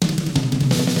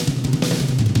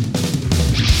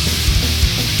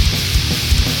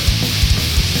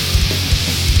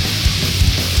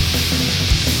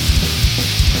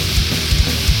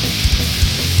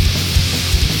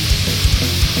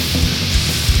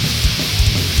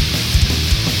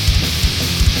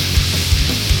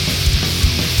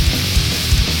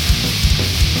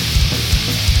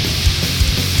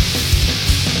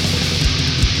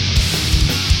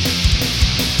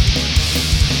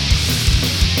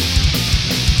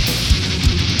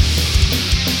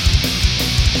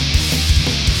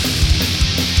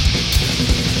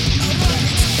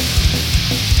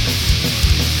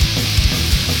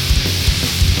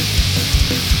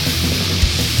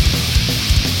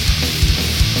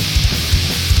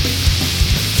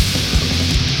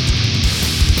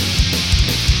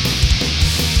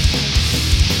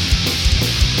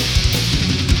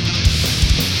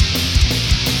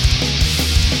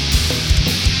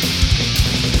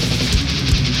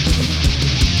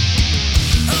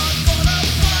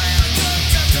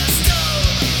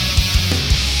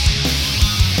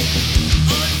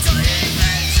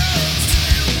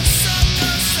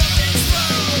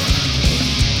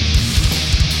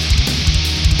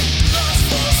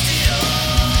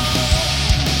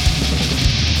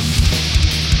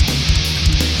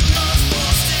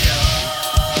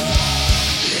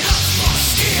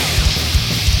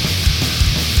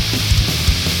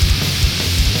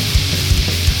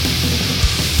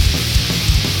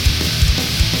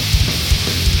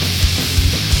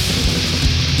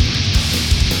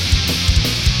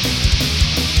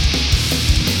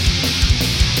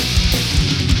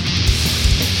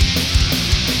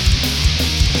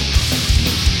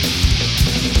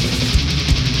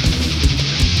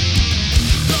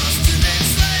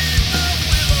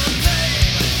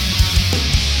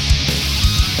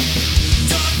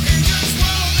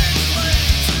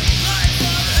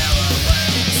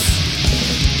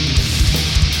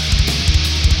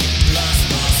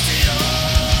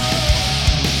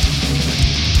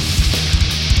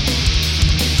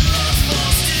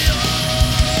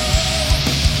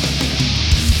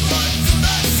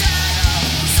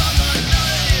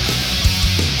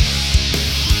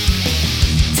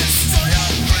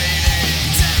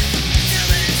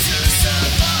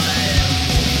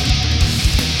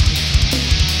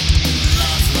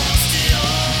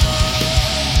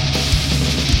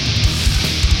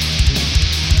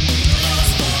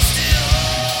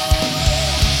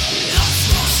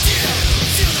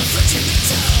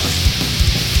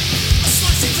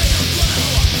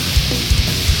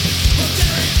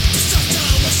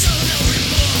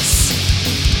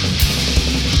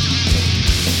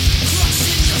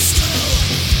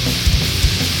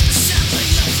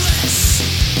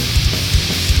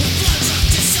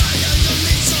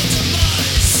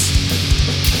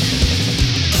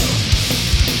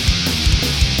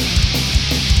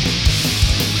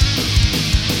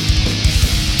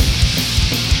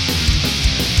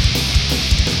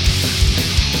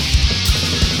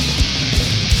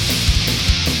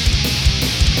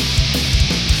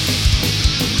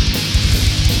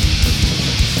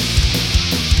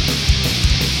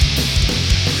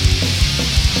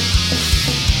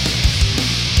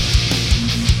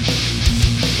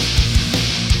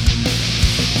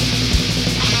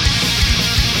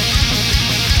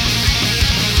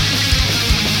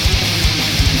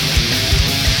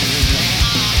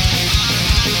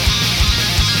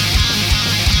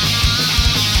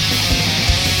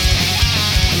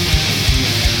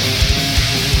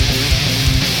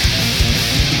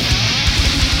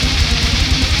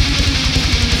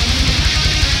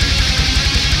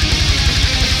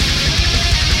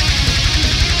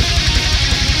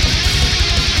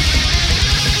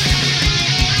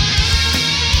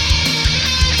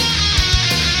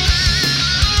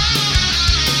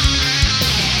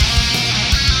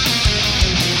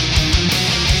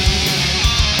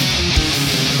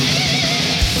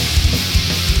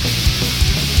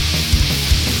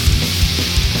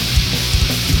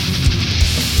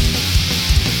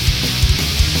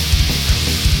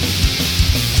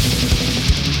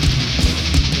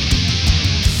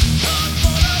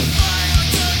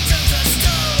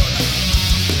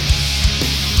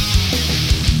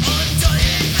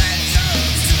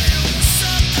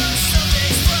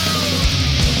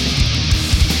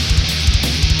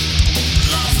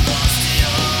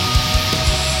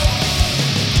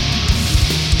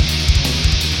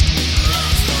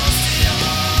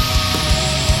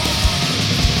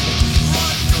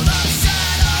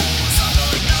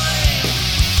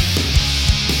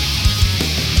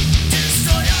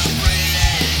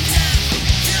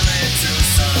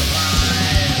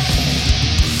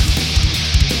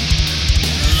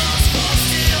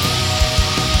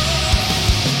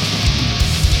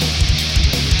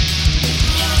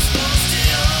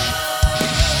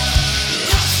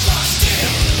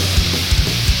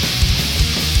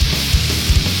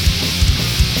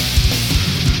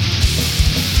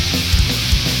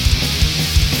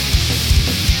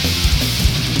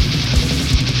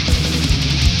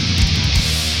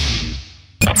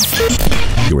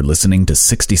 You're listening to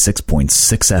 66.6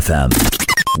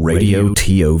 FM. Radio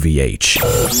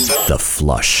TOVH. The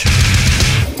Flush.